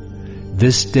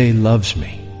 This day loves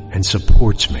me and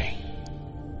supports me.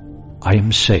 I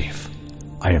am safe.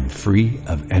 I am free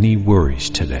of any worries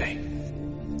today.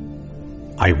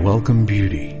 I welcome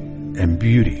beauty, and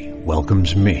beauty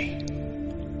welcomes me.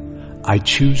 I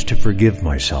choose to forgive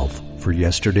myself for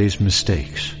yesterday's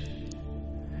mistakes.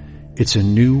 It's a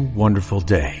new, wonderful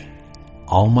day.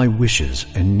 All my wishes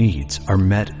and needs are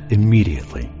met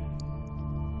immediately.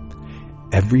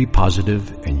 Every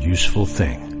positive and useful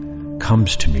thing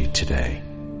comes to me today.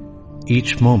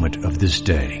 Each moment of this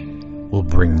day will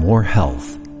bring more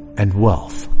health and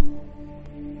wealth.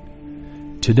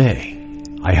 Today,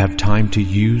 I have time to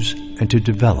use and to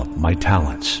develop my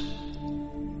talents.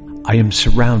 I am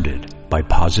surrounded by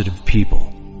positive people,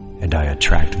 and I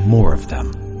attract more of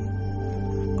them.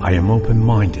 I am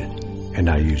open-minded, and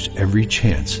I use every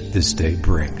chance this day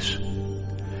brings.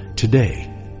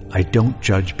 Today, I don't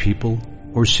judge people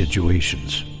or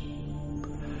situations.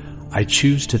 I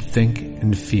choose to think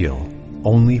and feel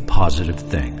only positive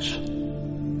things.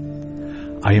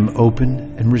 I am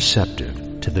open and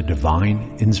receptive to the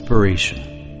divine inspiration.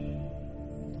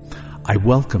 I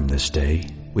welcome this day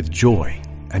with joy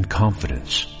and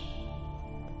confidence.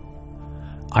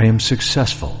 I am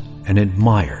successful and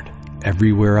admired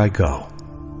everywhere I go.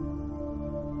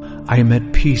 I am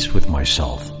at peace with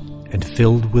myself and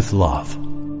filled with love.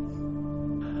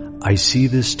 I see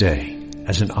this day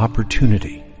as an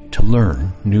opportunity to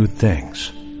learn new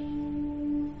things.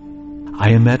 I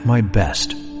am at my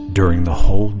best during the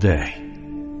whole day.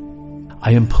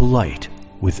 I am polite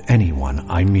with anyone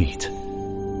I meet.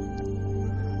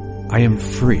 I am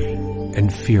free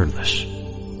and fearless.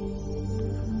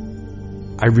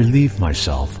 I relieve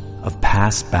myself of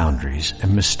past boundaries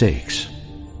and mistakes.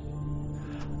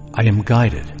 I am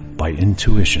guided by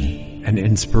intuition and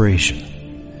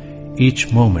inspiration.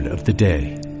 Each moment of the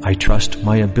day, I trust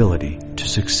my ability to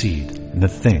succeed in the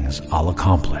things I'll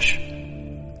accomplish.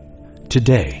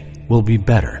 Today will be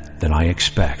better than I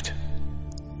expect.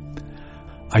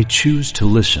 I choose to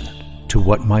listen to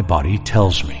what my body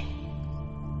tells me.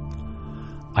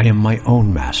 I am my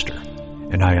own master,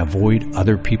 and I avoid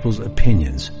other people's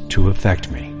opinions to affect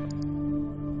me.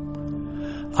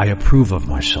 I approve of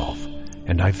myself,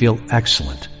 and I feel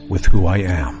excellent with who I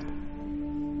am.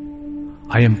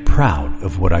 I am proud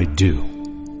of what I do.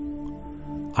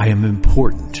 I am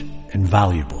important and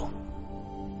valuable.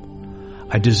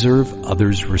 I deserve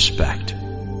others' respect.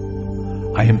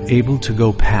 I am able to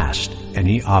go past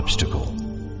any obstacle.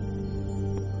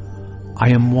 I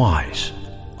am wise.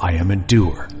 I am a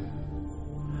doer.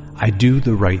 I do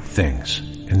the right things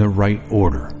in the right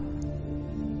order.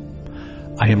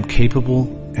 I am capable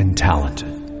and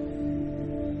talented.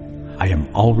 I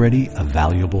am already a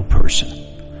valuable person.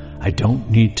 I don't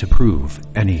need to prove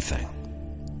anything.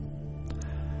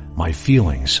 My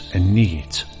feelings and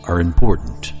needs are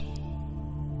important.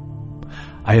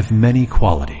 I have many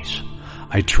qualities.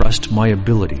 I trust my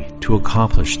ability to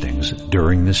accomplish things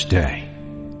during this day.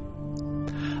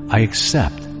 I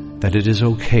accept that it is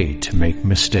okay to make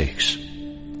mistakes.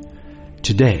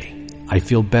 Today, I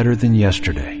feel better than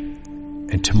yesterday,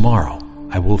 and tomorrow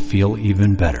I will feel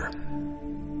even better.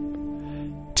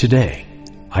 Today,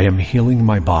 I am healing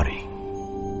my body.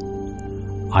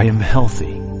 I am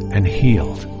healthy and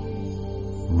healed.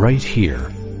 Right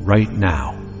here, right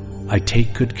now, I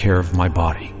take good care of my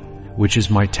body, which is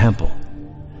my temple.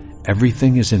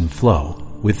 Everything is in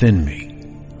flow within me.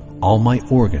 All my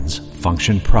organs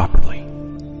function properly.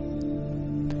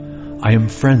 I am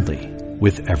friendly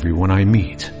with everyone I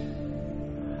meet.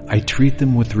 I treat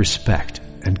them with respect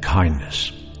and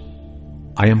kindness.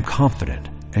 I am confident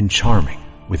and charming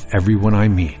with everyone I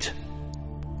meet.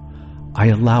 I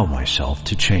allow myself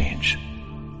to change.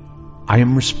 I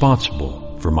am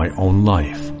responsible for my own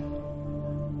life.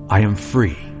 I am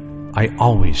free. I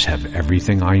always have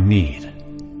everything I need.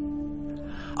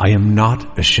 I am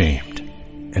not ashamed,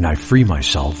 and I free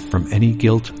myself from any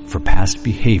guilt for past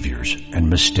behaviors and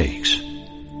mistakes.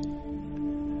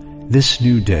 This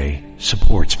new day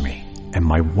supports me and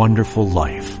my wonderful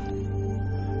life.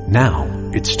 Now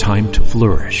it's time to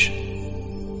flourish.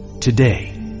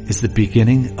 Today is the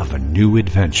beginning of a new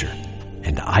adventure,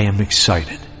 and I am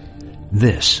excited.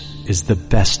 This is the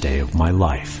best day of my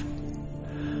life.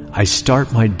 I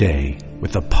start my day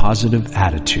with a positive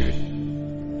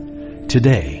attitude.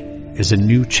 Today is a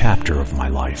new chapter of my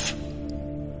life.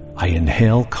 I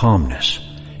inhale calmness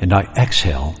and I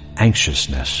exhale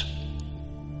anxiousness.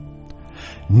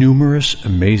 Numerous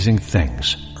amazing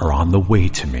things are on the way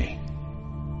to me.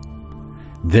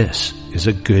 This is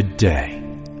a good day.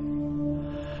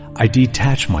 I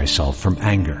detach myself from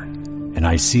anger, and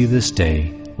I see this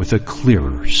day with a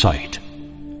clearer sight.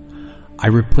 I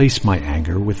replace my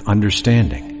anger with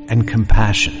understanding and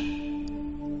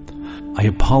compassion. I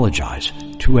apologize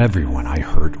to everyone I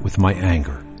hurt with my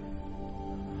anger.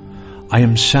 I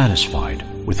am satisfied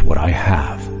with what I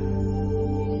have.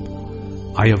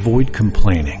 I avoid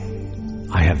complaining.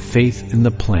 I have faith in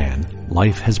the plan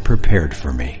life has prepared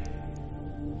for me.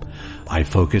 I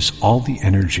focus all the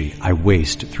energy I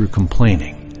waste through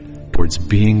complaining towards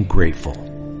being grateful.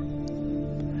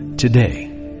 Today,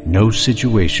 no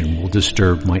situation will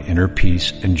disturb my inner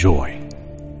peace and joy.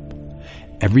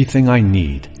 Everything I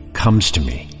need comes to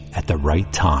me at the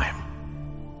right time.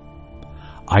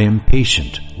 I am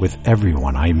patient with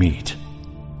everyone I meet.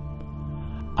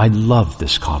 I love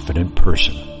this confident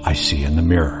person I see in the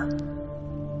mirror.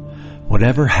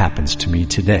 Whatever happens to me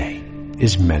today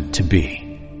is meant to be.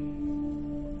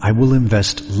 I will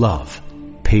invest love,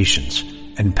 patience,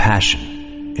 and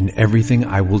passion in everything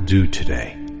I will do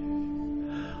today.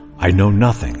 I know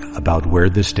nothing about where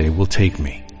this day will take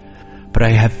me, but I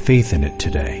have faith in it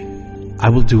today. I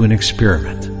will do an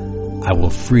experiment. I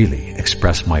will freely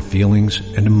express my feelings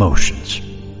and emotions.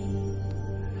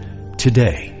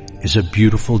 Today is a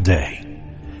beautiful day.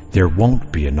 There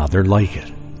won't be another like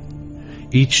it.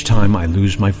 Each time I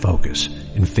lose my focus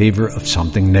in favor of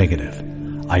something negative,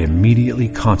 I immediately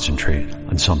concentrate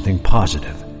on something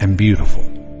positive and beautiful.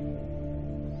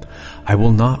 I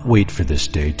will not wait for this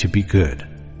day to be good.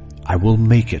 I will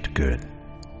make it good.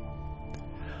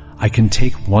 I can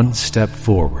take one step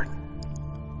forward.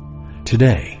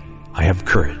 Today, I have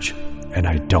courage and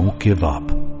I don't give up.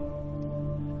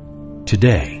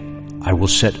 Today, I will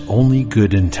set only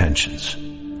good intentions.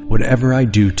 Whatever I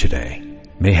do today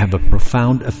may have a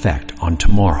profound effect on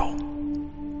tomorrow.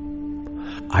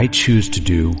 I choose to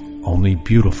do only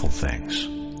beautiful things.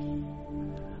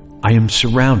 I am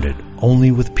surrounded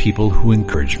only with people who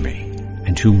encourage me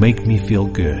and who make me feel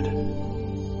good.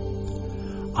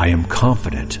 I am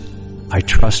confident. I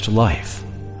trust life.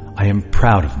 I am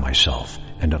proud of myself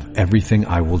and of everything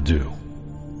I will do.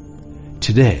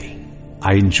 Today,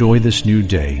 I enjoy this new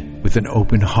day with an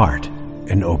open heart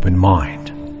and open mind.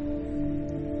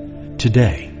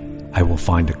 Today, I will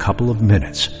find a couple of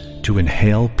minutes to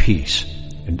inhale peace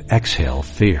and exhale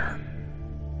fear.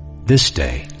 This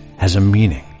day has a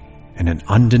meaning and an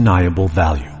undeniable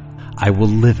value. I will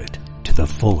live it to the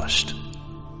fullest.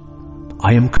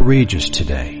 I am courageous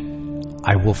today.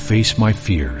 I will face my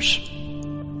fears.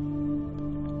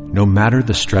 No matter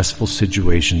the stressful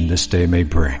situation this day may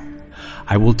bring,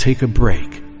 I will take a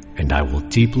break and I will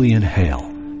deeply inhale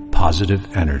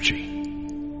positive energy.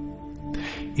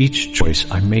 Each choice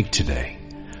I make today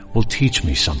will teach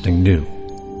me something new.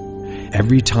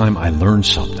 Every time I learn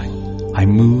something, I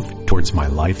move towards my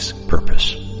life's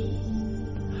purpose.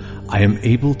 I am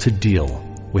able to deal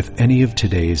with any of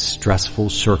today's stressful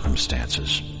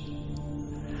circumstances.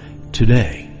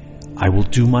 Today, I will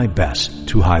do my best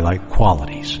to highlight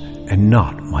qualities and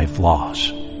not my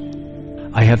flaws.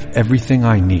 I have everything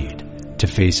I need to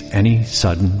face any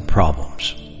sudden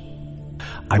problems.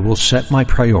 I will set my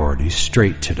priorities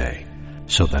straight today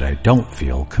so that I don't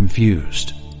feel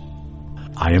confused.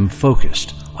 I am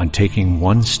focused on taking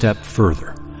one step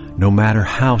further, no matter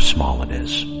how small it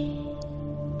is.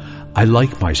 I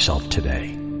like myself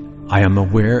today. I am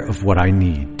aware of what I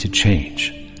need to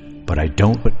change, but I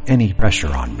don't put any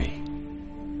pressure on me.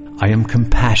 I am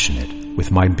compassionate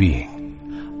with my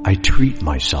being. I treat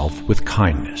myself with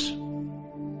kindness.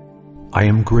 I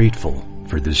am grateful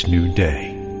for this new day.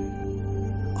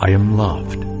 I am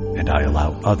loved, and I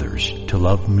allow others to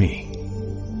love me.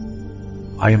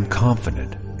 I am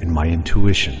confident in my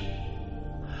intuition.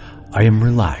 I am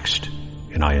relaxed,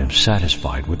 and I am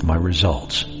satisfied with my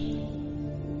results.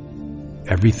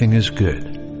 Everything is good,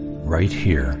 right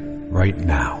here, right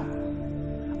now.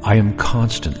 I am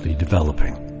constantly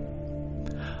developing.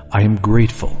 I am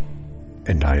grateful,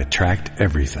 and I attract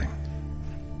everything.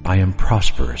 I am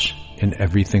prosperous in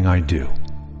everything I do.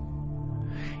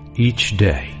 Each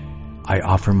day, I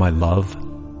offer my love,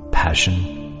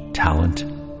 passion, talent,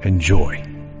 and joy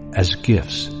as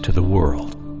gifts to the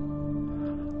world.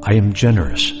 I am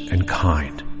generous and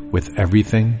kind with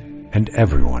everything and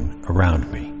everyone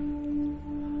around me.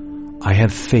 I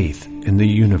have faith in the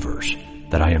universe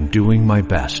that I am doing my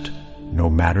best no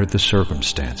matter the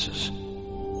circumstances.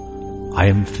 I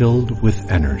am filled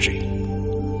with energy.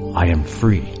 I am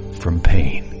free from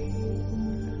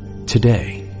pain.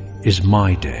 Today is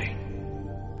my day.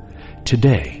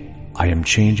 Today, I am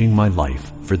changing my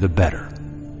life for the better.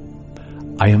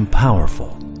 I am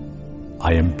powerful.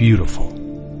 I am beautiful.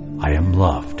 I am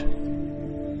loved.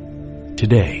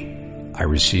 Today, I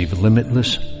receive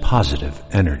limitless positive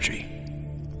energy.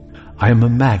 I am a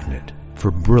magnet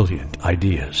for brilliant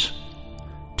ideas.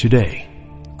 Today,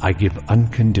 I give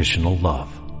unconditional love.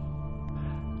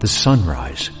 The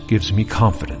sunrise gives me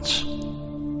confidence.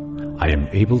 I am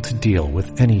able to deal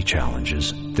with any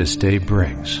challenges this day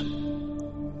brings.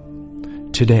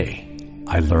 Today,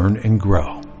 I learn and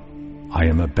grow. I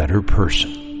am a better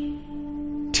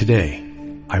person. Today,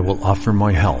 I will offer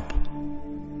my help.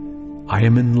 I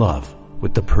am in love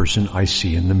with the person I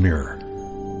see in the mirror.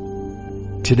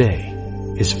 Today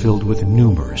is filled with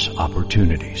numerous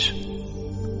opportunities.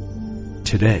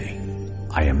 Today,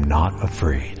 I am not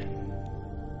afraid.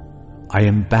 I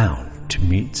am bound to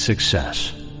meet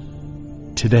success.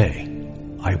 Today,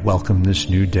 I welcome this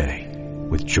new day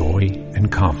with joy and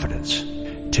confidence.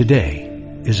 Today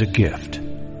is a gift.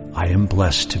 I am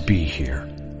blessed to be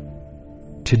here.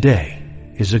 Today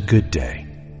is a good day.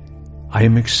 I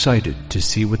am excited to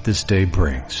see what this day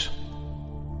brings.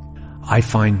 I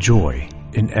find joy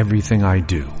in everything I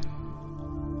do.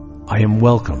 I am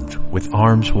welcomed with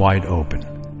arms wide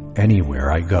open anywhere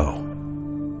I go.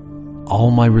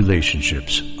 All my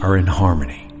relationships are in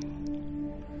harmony.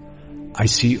 I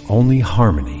see only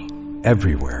harmony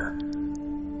everywhere.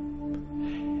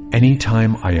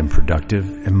 Anytime I am productive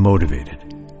and motivated,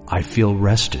 I feel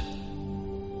rested.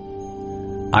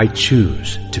 I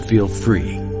choose to feel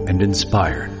free and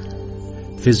inspired.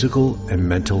 Physical and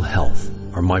mental health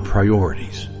are my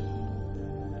priorities.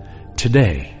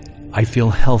 Today, I feel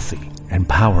healthy and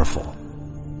powerful.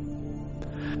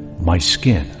 My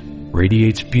skin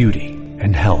radiates beauty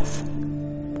and health.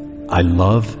 I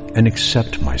love and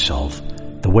accept myself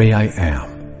the way I am,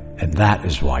 and that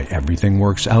is why everything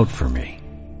works out for me.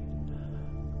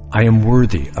 I am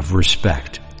worthy of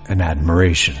respect and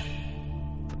admiration.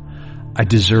 I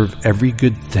deserve every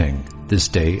good thing this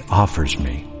day offers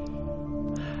me.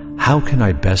 How can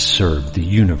I best serve the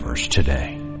universe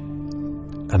today?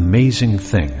 Amazing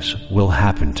things will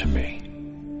happen to me.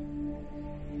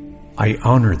 I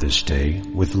honor this day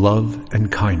with love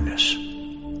and kindness.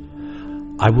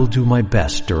 I will do my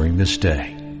best during this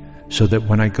day so that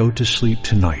when I go to sleep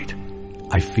tonight,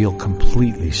 I feel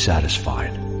completely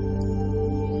satisfied.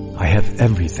 I have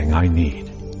everything I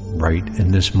need right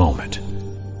in this moment.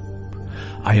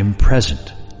 I am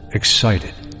present,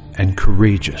 excited, and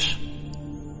courageous.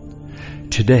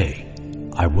 Today,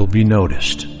 I will be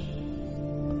noticed.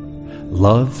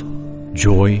 Love,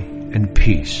 joy, and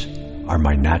peace are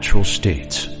my natural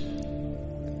states.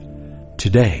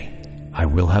 Today, I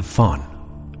will have fun.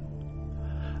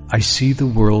 I see the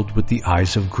world with the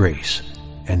eyes of grace,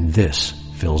 and this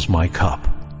fills my cup.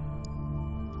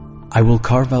 I will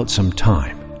carve out some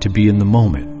time to be in the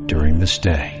moment during this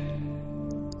day.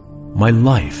 My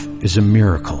life is a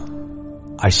miracle.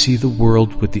 I see the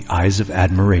world with the eyes of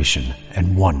admiration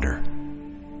and wonder.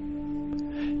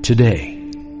 Today,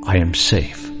 I am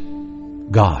safe.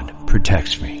 God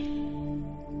protects me.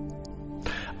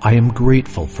 I am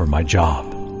grateful for my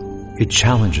job. It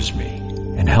challenges me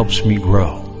and helps me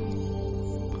grow.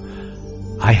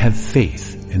 I have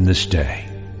faith in this day.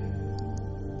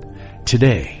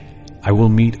 Today, I will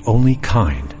meet only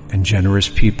kind and generous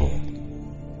people.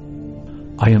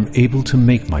 I am able to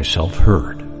make myself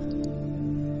heard.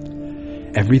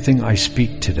 Everything I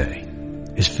speak today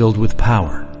is filled with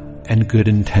power and good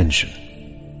intention.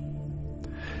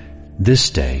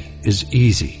 This day is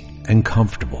easy and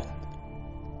comfortable.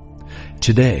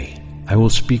 Today, I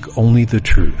will speak only the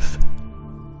truth.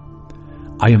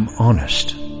 I am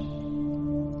honest.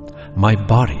 My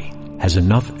body has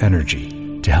enough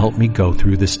energy to help me go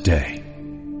through this day.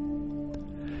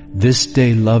 This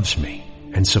day loves me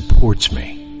and supports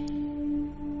me.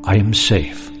 I am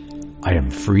safe. I am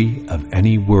free of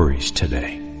any worries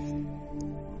today.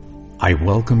 I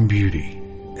welcome beauty,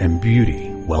 and beauty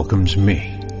welcomes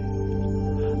me.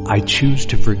 I choose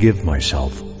to forgive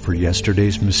myself for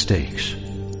yesterday's mistakes.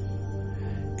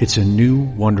 It's a new,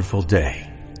 wonderful day.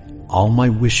 All my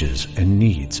wishes and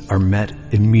needs are met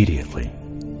immediately.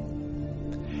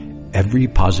 Every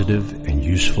positive and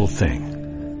useful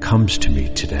thing comes to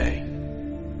me today.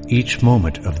 Each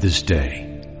moment of this day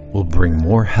will bring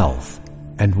more health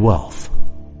and wealth.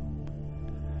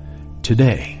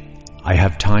 Today, I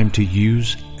have time to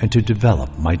use and to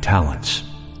develop my talents.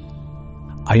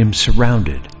 I am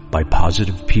surrounded by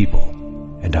positive people,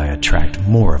 and I attract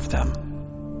more of them.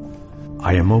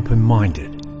 I am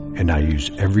open-minded, and I use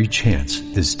every chance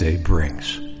this day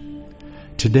brings.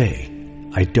 Today,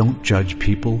 I don't judge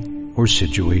people or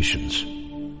situations.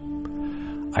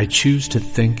 I choose to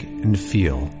think and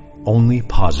feel only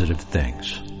positive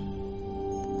things.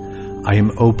 I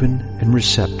am open and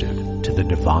receptive to the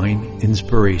divine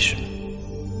inspiration.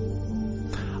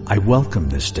 I welcome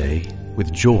this day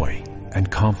with joy and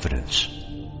confidence.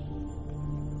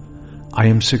 I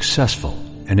am successful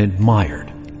and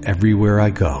admired everywhere I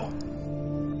go.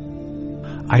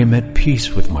 I am at peace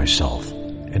with myself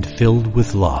and filled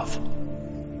with love.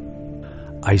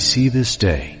 I see this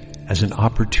day as an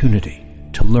opportunity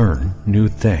to learn new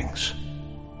things.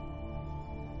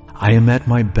 I am at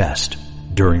my best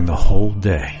during the whole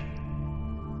day.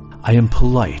 I am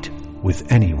polite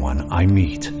with anyone I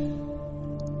meet.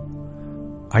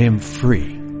 I am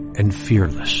free and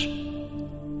fearless.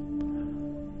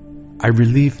 I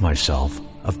relieve myself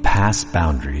of past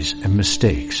boundaries and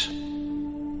mistakes.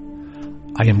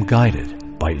 I am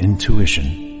guided by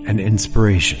intuition and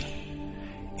inspiration.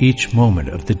 Each moment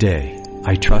of the day,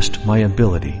 I trust my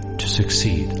ability to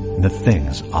succeed in the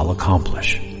things I'll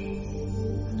accomplish.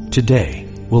 Today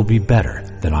will be better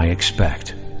than I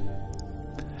expect.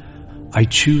 I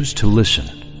choose to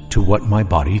listen to what my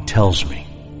body tells me.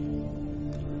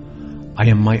 I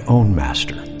am my own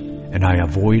master, and I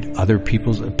avoid other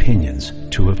people's opinions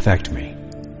to affect me.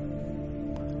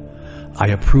 I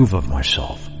approve of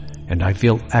myself, and I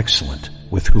feel excellent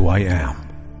with who I am.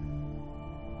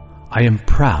 I am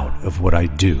proud of what I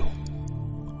do.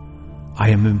 I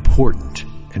am important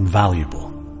and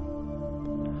valuable.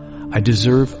 I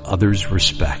deserve others'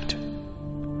 respect.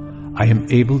 I am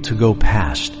able to go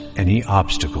past any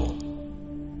obstacle.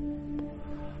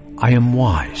 I am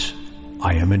wise.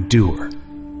 I am a doer.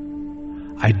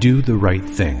 I do the right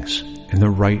things in the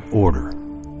right order.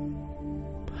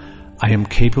 I am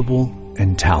capable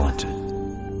and talented.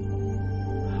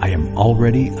 I am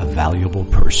already a valuable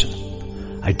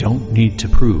person. I don't need to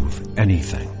prove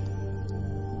anything.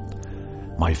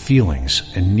 My feelings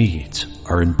and needs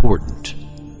are important.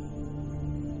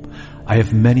 I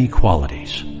have many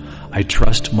qualities. I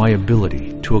trust my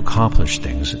ability to accomplish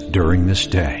things during this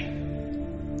day.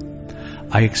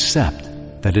 I accept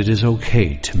that it is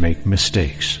okay to make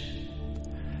mistakes.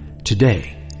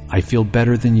 Today, I feel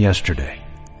better than yesterday,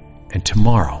 and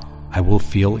tomorrow I will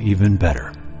feel even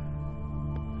better.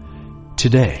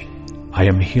 Today, I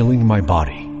am healing my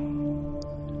body.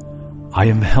 I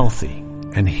am healthy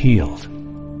and healed.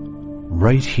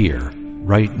 Right here,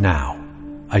 right now,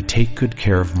 I take good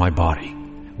care of my body,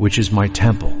 which is my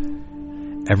temple.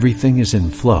 Everything is in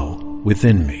flow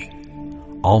within me.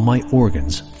 All my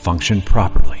organs function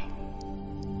properly.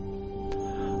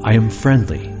 I am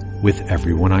friendly with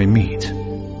everyone I meet.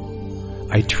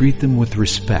 I treat them with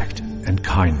respect and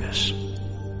kindness.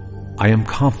 I am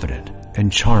confident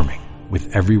and charming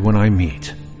with everyone I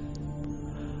meet.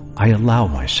 I allow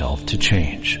myself to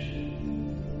change.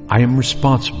 I am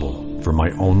responsible for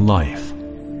my own life.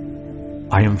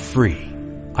 I am free.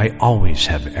 I always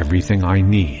have everything I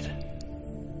need.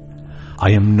 I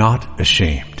am not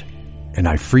ashamed, and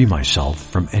I free myself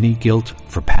from any guilt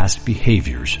for past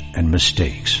behaviors and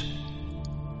mistakes.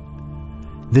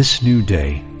 This new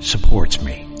day supports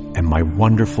me and my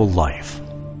wonderful life.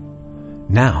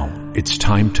 Now it's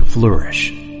time to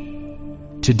flourish.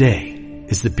 Today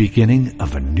is the beginning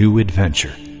of a new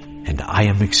adventure, and I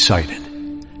am excited.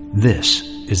 This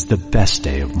is the best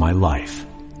day of my life.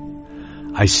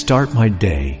 I start my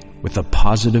day with a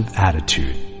positive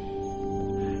attitude.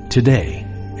 Today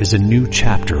is a new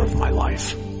chapter of my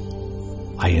life.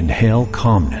 I inhale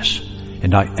calmness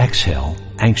and I exhale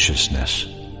anxiousness.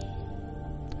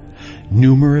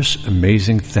 Numerous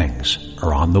amazing things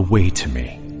are on the way to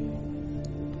me.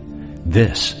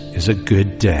 This is a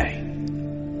good day.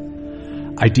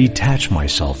 I detach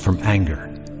myself from anger,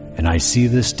 and I see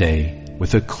this day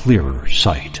with a clearer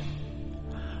sight.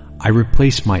 I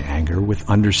replace my anger with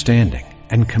understanding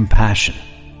and compassion.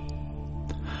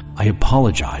 I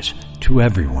apologize to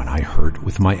everyone I hurt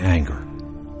with my anger.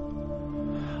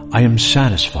 I am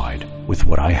satisfied with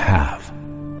what I have.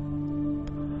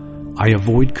 I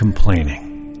avoid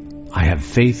complaining. I have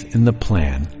faith in the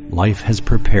plan life has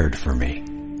prepared for me.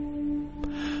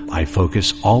 I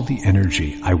focus all the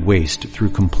energy I waste through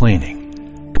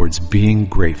complaining towards being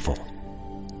grateful.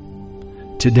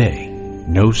 Today,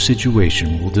 no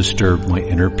situation will disturb my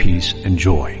inner peace and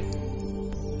joy.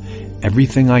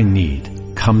 Everything I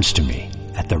need comes to me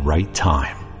at the right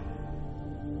time.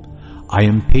 I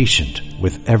am patient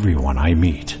with everyone I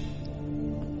meet.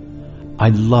 I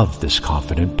love this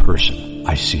confident person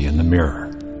I see in the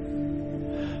mirror.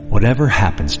 Whatever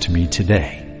happens to me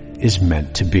today is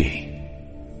meant to be.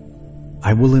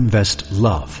 I will invest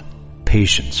love,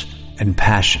 patience, and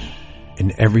passion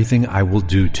in everything I will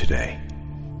do today.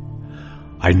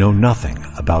 I know nothing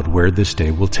about where this day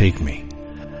will take me,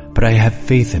 but I have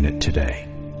faith in it today.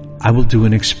 I will do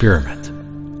an experiment.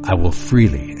 I will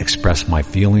freely express my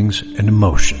feelings and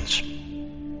emotions.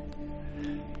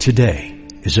 Today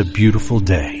is a beautiful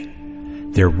day.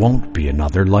 There won't be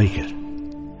another like it.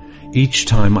 Each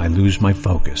time I lose my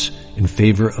focus in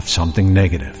favor of something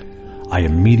negative, I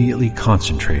immediately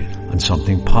concentrate on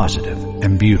something positive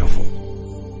and beautiful.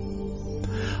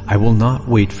 I will not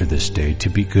wait for this day to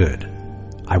be good.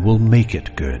 I will make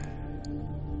it good.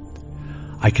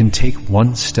 I can take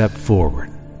one step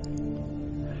forward.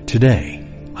 Today,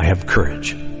 I have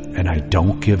courage and I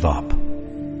don't give up.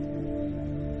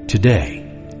 Today,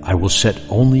 I will set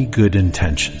only good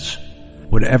intentions.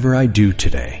 Whatever I do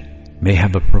today may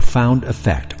have a profound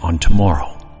effect on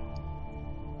tomorrow.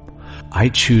 I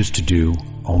choose to do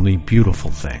only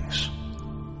beautiful things.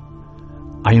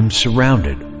 I am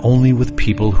surrounded only with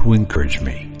people who encourage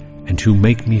me and who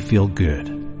make me feel good.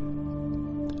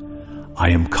 I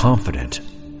am confident.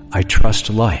 I trust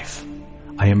life.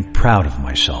 I am proud of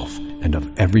myself and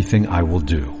of everything I will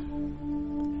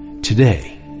do.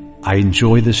 Today, I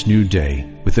enjoy this new day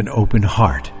with an open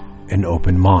heart and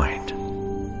open mind.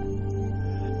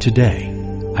 Today,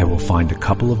 I will find a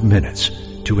couple of minutes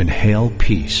to inhale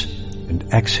peace and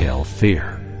exhale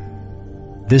fear.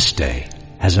 This day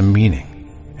has a meaning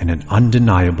and an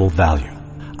undeniable value.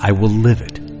 I will live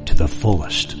it to the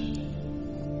fullest.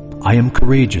 I am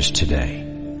courageous today.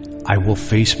 I will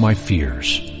face my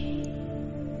fears.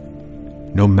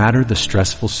 No matter the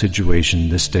stressful situation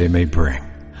this day may bring,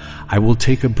 I will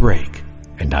take a break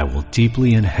and I will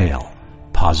deeply inhale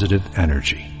positive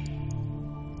energy.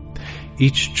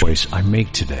 Each choice I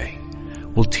make today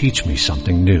will teach me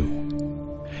something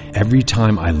new. Every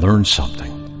time I learn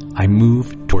something, I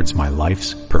move towards my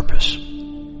life's purpose.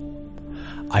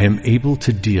 I am able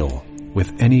to deal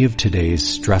with any of today's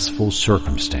stressful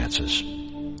circumstances.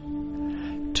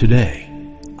 Today,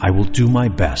 I will do my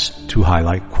best to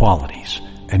highlight qualities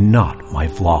and not my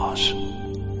flaws.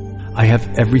 I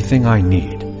have everything I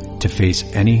need to face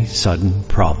any sudden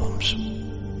problems.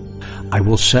 I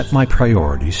will set my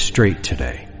priorities straight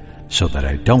today so that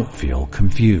I don't feel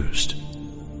confused.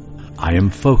 I am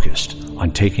focused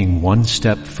on taking one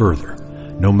step further,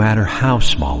 no matter how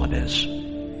small it is.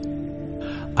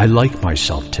 I like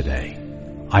myself today.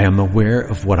 I am aware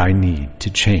of what I need to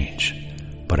change,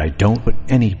 but I don't put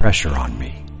any pressure on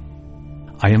me.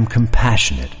 I am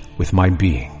compassionate with my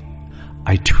being.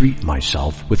 I treat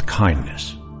myself with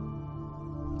kindness.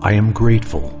 I am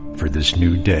grateful for this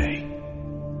new day.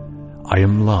 I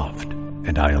am loved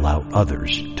and I allow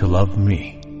others to love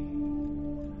me.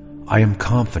 I am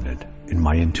confident in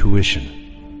my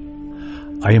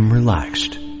intuition. I am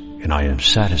relaxed and I am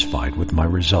satisfied with my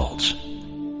results.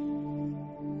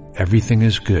 Everything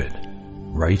is good,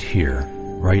 right here,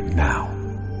 right now.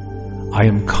 I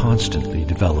am constantly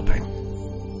developing.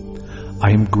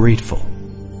 I am grateful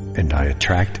and I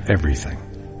attract everything.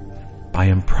 I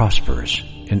am prosperous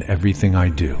in everything I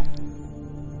do.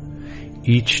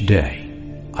 Each day,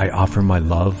 I offer my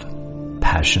love,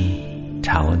 passion,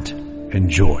 talent, and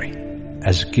joy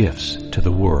as gifts to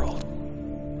the world.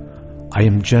 I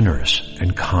am generous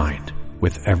and kind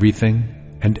with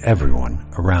everything and everyone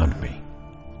around me.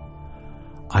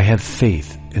 I have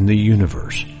faith in the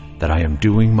universe that I am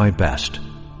doing my best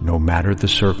no matter the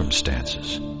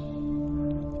circumstances.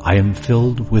 I am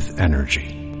filled with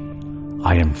energy.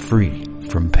 I am free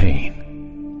from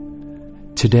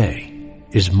pain. Today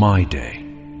is my day.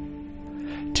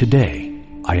 Today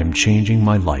I am changing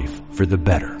my life for the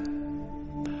better.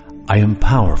 I am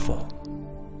powerful.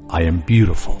 I am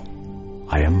beautiful.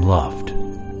 I am loved.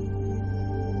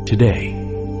 Today,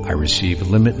 I receive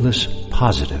limitless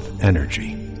positive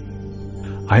energy.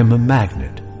 I am a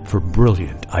magnet for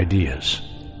brilliant ideas.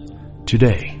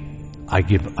 Today, I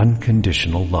give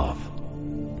unconditional love.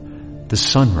 The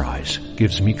sunrise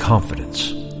gives me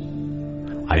confidence.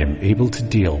 I am able to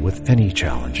deal with any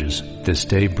challenges this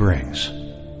day brings.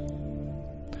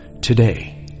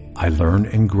 Today, I learn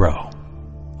and grow.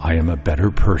 I am a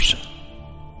better person.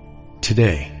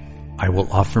 Today, I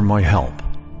will offer my help.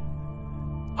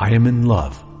 I am in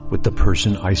love with the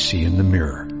person I see in the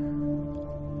mirror.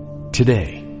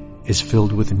 Today is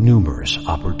filled with numerous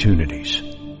opportunities.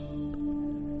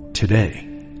 Today,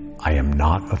 I am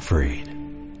not afraid.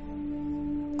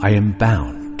 I am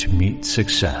bound to meet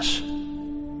success.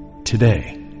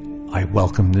 Today, I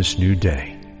welcome this new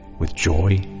day with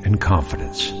joy and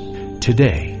confidence.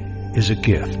 Today is a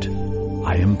gift.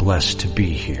 I am blessed to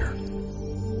be here.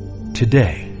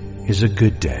 Today is a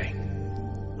good day.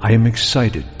 I am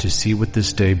excited to see what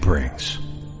this day brings.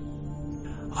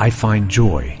 I find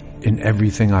joy in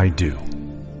everything I do.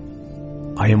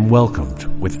 I am welcomed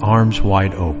with arms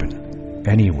wide open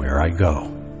anywhere I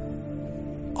go.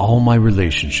 All my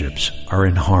relationships are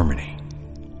in harmony.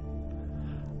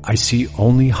 I see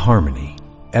only harmony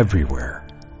everywhere.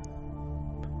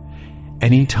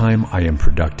 Anytime I am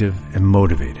productive and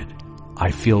motivated,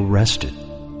 I feel rested.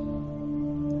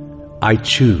 I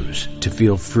choose to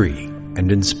feel free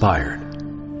and inspired.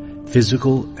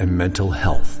 Physical and mental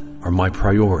health are my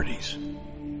priorities.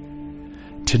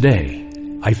 Today,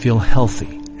 I feel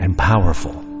healthy and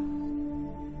powerful.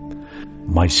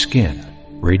 My skin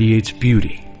radiates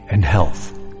beauty and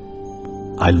health.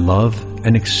 I love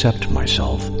and accept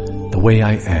myself the way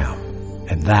I am,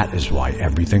 and that is why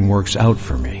everything works out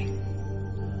for me.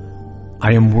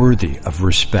 I am worthy of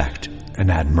respect and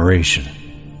admiration.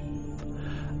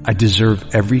 I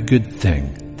deserve every good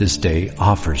thing this day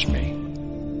offers me.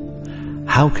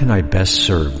 How can I best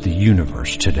serve the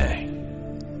universe today?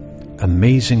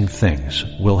 Amazing things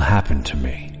will happen to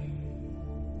me.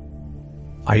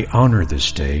 I honor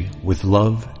this day with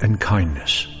love and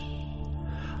kindness.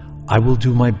 I will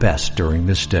do my best during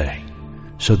this day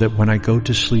so that when I go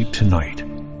to sleep tonight,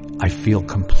 I feel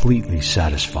completely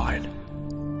satisfied.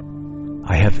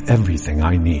 I have everything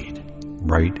I need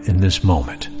right in this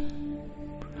moment.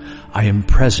 I am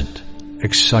present,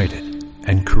 excited,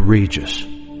 and courageous.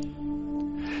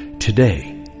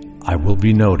 Today, I will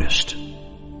be noticed.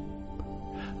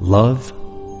 Love,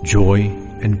 joy,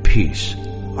 and peace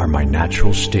are my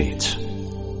natural states.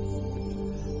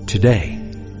 Today,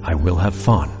 I will have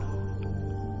fun.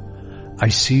 I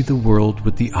see the world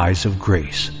with the eyes of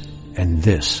grace, and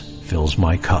this fills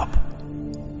my cup.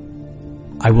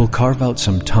 I will carve out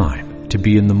some time to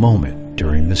be in the moment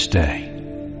during this day.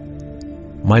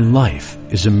 My life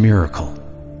is a miracle.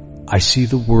 I see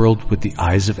the world with the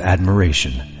eyes of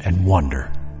admiration and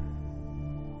wonder.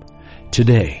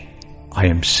 Today, I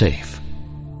am safe.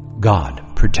 God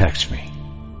protects me.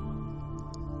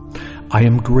 I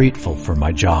am grateful for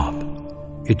my job.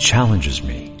 It challenges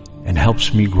me and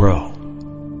helps me grow.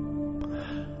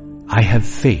 I have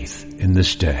faith in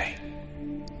this day.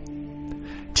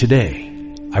 Today,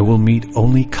 I will meet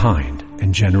only kind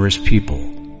and generous people.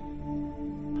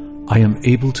 I am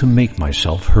able to make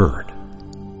myself heard.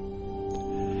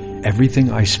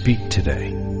 Everything I speak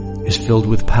today is filled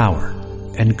with power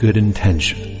and good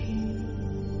intention.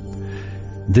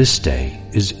 This day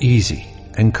is easy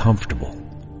and comfortable.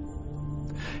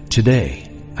 Today,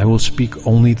 I will speak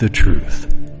only the truth.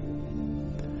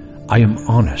 I am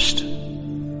honest.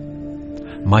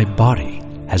 My body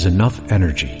has enough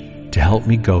energy to help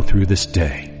me go through this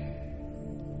day.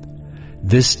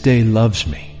 This day loves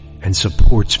me and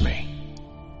supports me.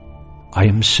 I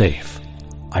am safe.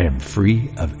 I am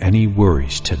free of any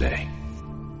worries today.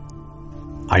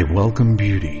 I welcome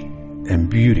beauty, and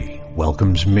beauty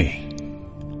welcomes me.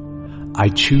 I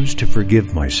choose to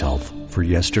forgive myself for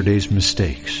yesterday's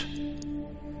mistakes.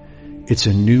 It's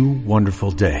a new,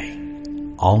 wonderful day.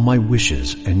 All my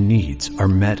wishes and needs are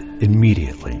met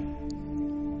immediately.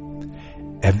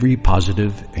 Every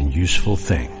positive and useful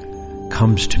thing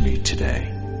comes to me today.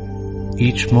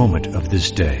 Each moment of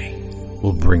this day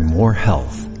will bring more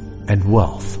health and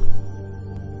wealth.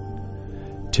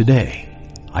 Today,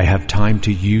 I have time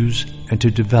to use and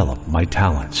to develop my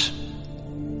talents.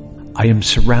 I am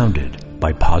surrounded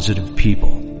by positive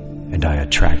people, and I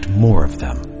attract more of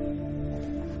them.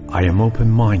 I am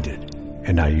open-minded,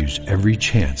 and I use every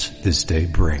chance this day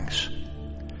brings.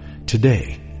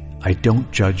 Today, I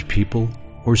don't judge people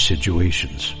or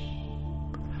situations.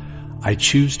 I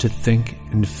choose to think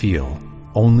and feel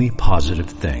only positive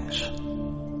things.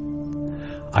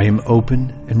 I am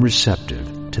open and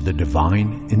receptive to the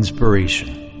divine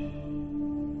inspiration.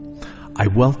 I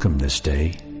welcome this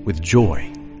day with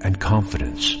joy and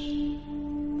confidence.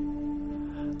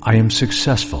 I am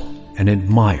successful and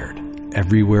admired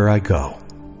everywhere I go.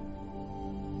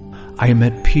 I am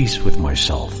at peace with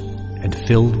myself and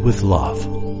filled with love.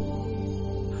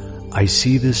 I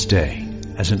see this day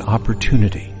as an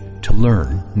opportunity to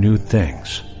learn new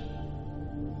things.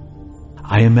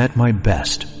 I am at my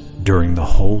best during the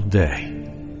whole day.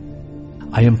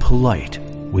 I am polite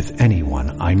with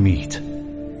anyone I meet.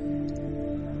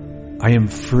 I am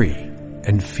free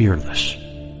and fearless.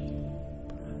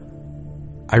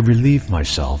 I relieve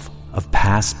myself of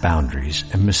past boundaries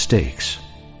and mistakes.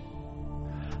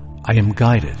 I am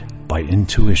guided by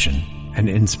intuition and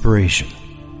inspiration.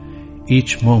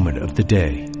 Each moment of the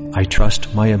day, I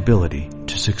trust my ability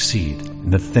to succeed in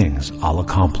the things I'll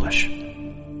accomplish.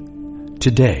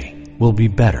 Today will be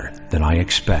better than I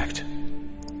expect.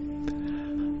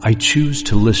 I choose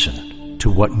to listen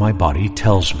to what my body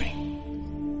tells me.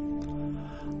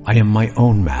 I am my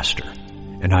own master,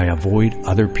 and I avoid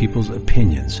other people's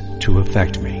opinions to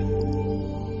affect me.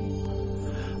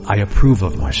 I approve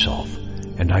of myself,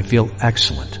 and I feel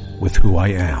excellent with who I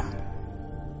am.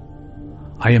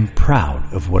 I am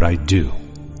proud of what I do.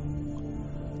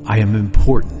 I am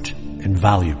important and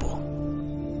valuable.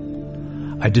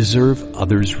 I deserve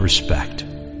others' respect.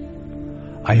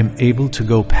 I am able to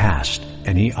go past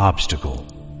any obstacle.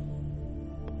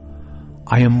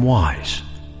 I am wise.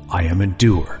 I am a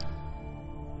doer.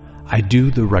 I do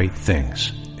the right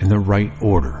things in the right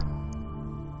order.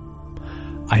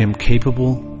 I am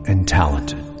capable and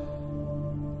talented.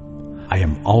 I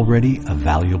am already a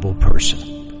valuable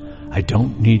person. I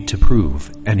don't need to prove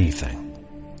anything.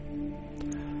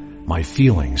 My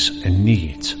feelings and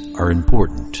needs are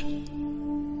important.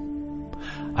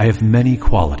 I have many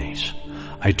qualities.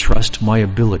 I trust my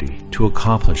ability to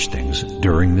accomplish things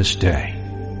during this day.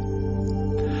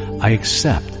 I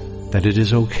accept that it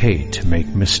is okay to make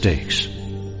mistakes.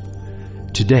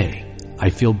 Today, I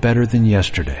feel better than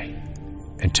yesterday,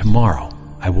 and tomorrow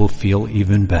I will feel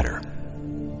even better.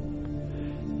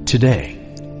 Today,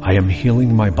 I am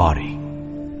healing my body.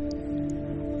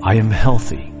 I am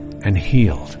healthy and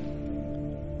healed.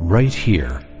 Right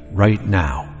here, right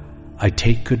now, I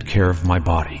take good care of my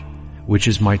body, which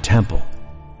is my temple.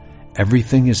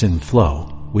 Everything is in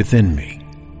flow within me.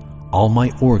 All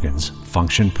my organs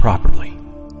function properly.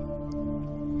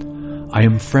 I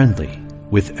am friendly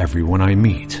with everyone I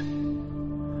meet.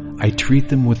 I treat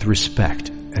them with respect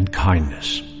and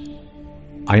kindness.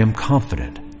 I am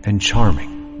confident and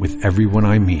charming with everyone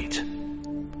I meet.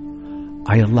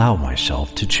 I allow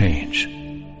myself to change.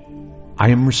 I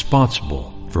am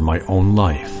responsible for my own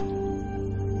life.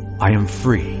 I am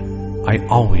free. I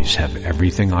always have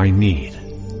everything I need.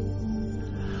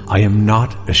 I am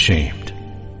not ashamed,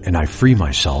 and I free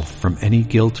myself from any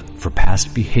guilt for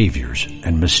past behaviors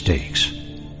and mistakes.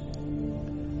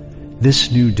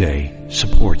 This new day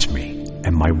supports me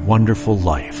and my wonderful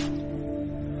life.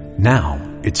 Now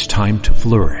it's time to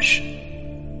flourish.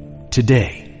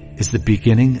 Today is the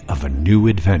beginning of a new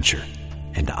adventure,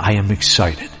 and I am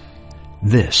excited.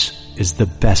 This is the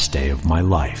best day of my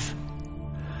life.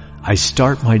 I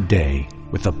start my day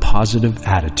with a positive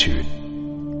attitude.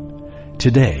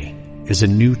 Today is a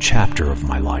new chapter of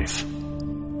my life.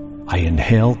 I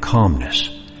inhale calmness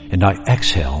and I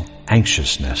exhale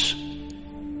anxiousness.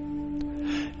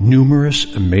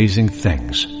 Numerous amazing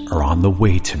things are on the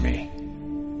way to me.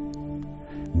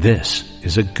 This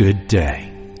is a good day.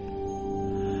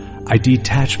 I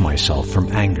detach myself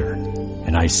from anger,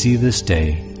 and I see this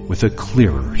day with a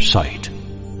clearer sight.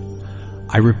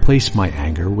 I replace my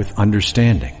anger with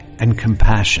understanding and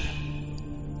compassion.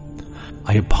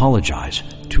 I apologize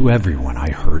to everyone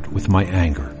I hurt with my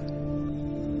anger.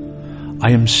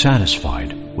 I am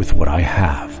satisfied with what I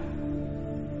have.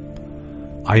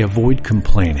 I avoid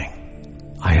complaining.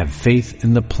 I have faith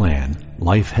in the plan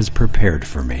life has prepared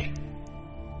for me.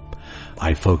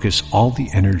 I focus all the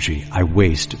energy I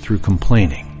waste through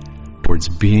complaining towards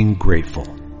being grateful.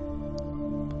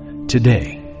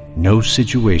 Today, no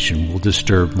situation will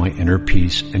disturb my inner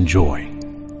peace and joy.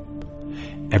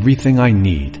 Everything I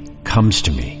need comes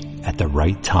to me at the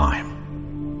right time.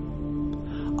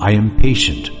 I am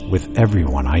patient with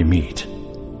everyone I meet.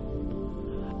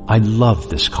 I love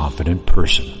this confident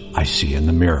person I see in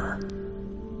the mirror.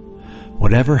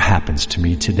 Whatever happens to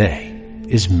me today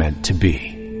is meant to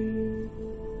be.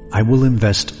 I will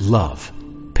invest love,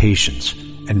 patience,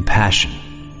 and passion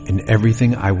in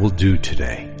everything I will do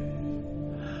today.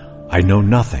 I know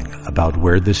nothing about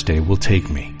where this day will take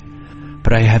me,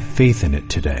 but I have faith in it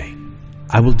today.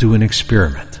 I will do an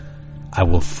experiment. I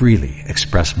will freely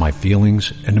express my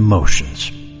feelings and emotions.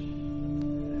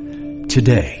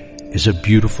 Today is a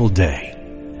beautiful day.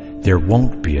 There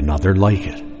won't be another like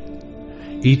it.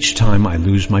 Each time I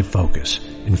lose my focus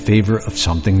in favor of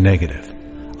something negative,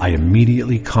 I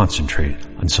immediately concentrate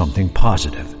on something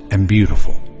positive and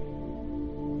beautiful.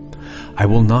 I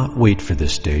will not wait for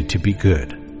this day to be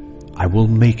good. I will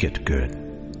make it good.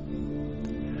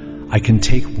 I can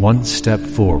take one step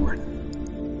forward.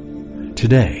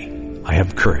 Today, I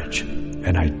have courage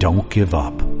and I don't give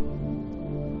up.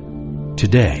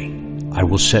 Today, I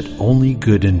will set only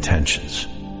good intentions.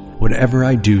 Whatever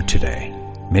I do today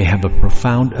may have a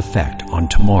profound effect on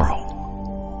tomorrow.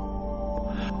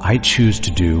 I choose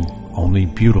to do only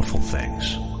beautiful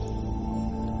things.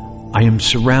 I am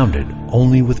surrounded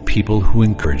only with people who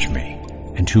encourage me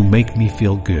and who make me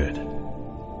feel good.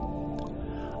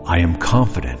 I am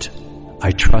confident.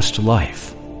 I trust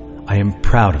life. I am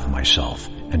proud of myself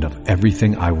and of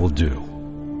everything I will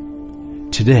do.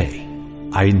 Today,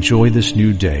 I enjoy this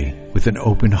new day with an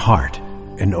open heart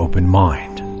and open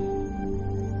mind.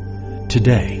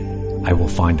 Today, I will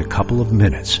find a couple of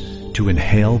minutes to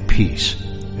inhale peace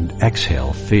and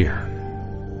exhale fear.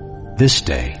 This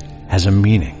day has a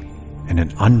meaning and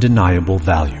an undeniable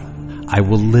value. I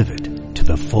will live it to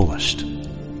the fullest.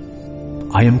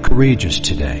 I am courageous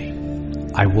today.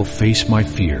 I will face my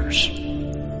fears.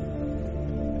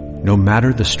 No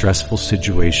matter the stressful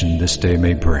situation this day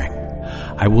may bring,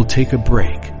 I will take a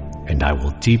break and I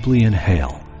will deeply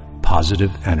inhale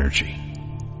positive energy.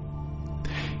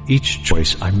 Each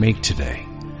choice I make today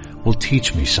will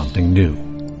teach me something new.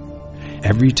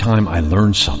 Every time I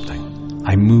learn something,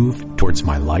 I move towards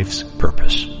my life's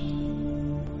purpose.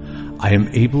 I am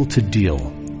able to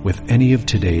deal with any of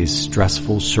today's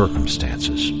stressful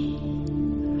circumstances.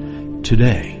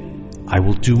 Today, I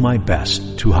will do my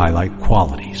best to highlight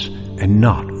qualities and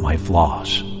not my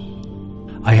flaws.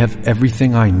 I have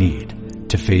everything I need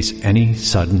to face any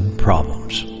sudden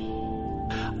problems.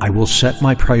 I will set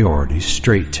my priorities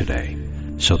straight today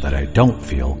so that I don't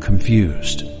feel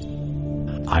confused.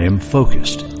 I am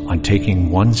focused on taking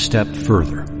one step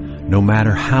further, no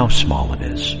matter how small it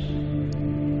is.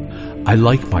 I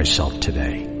like myself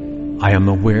today. I am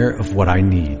aware of what I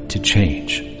need to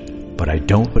change, but I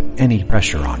don't put any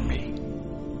pressure on me.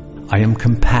 I am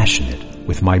compassionate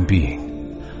with my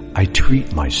being. I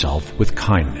treat myself with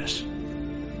kindness.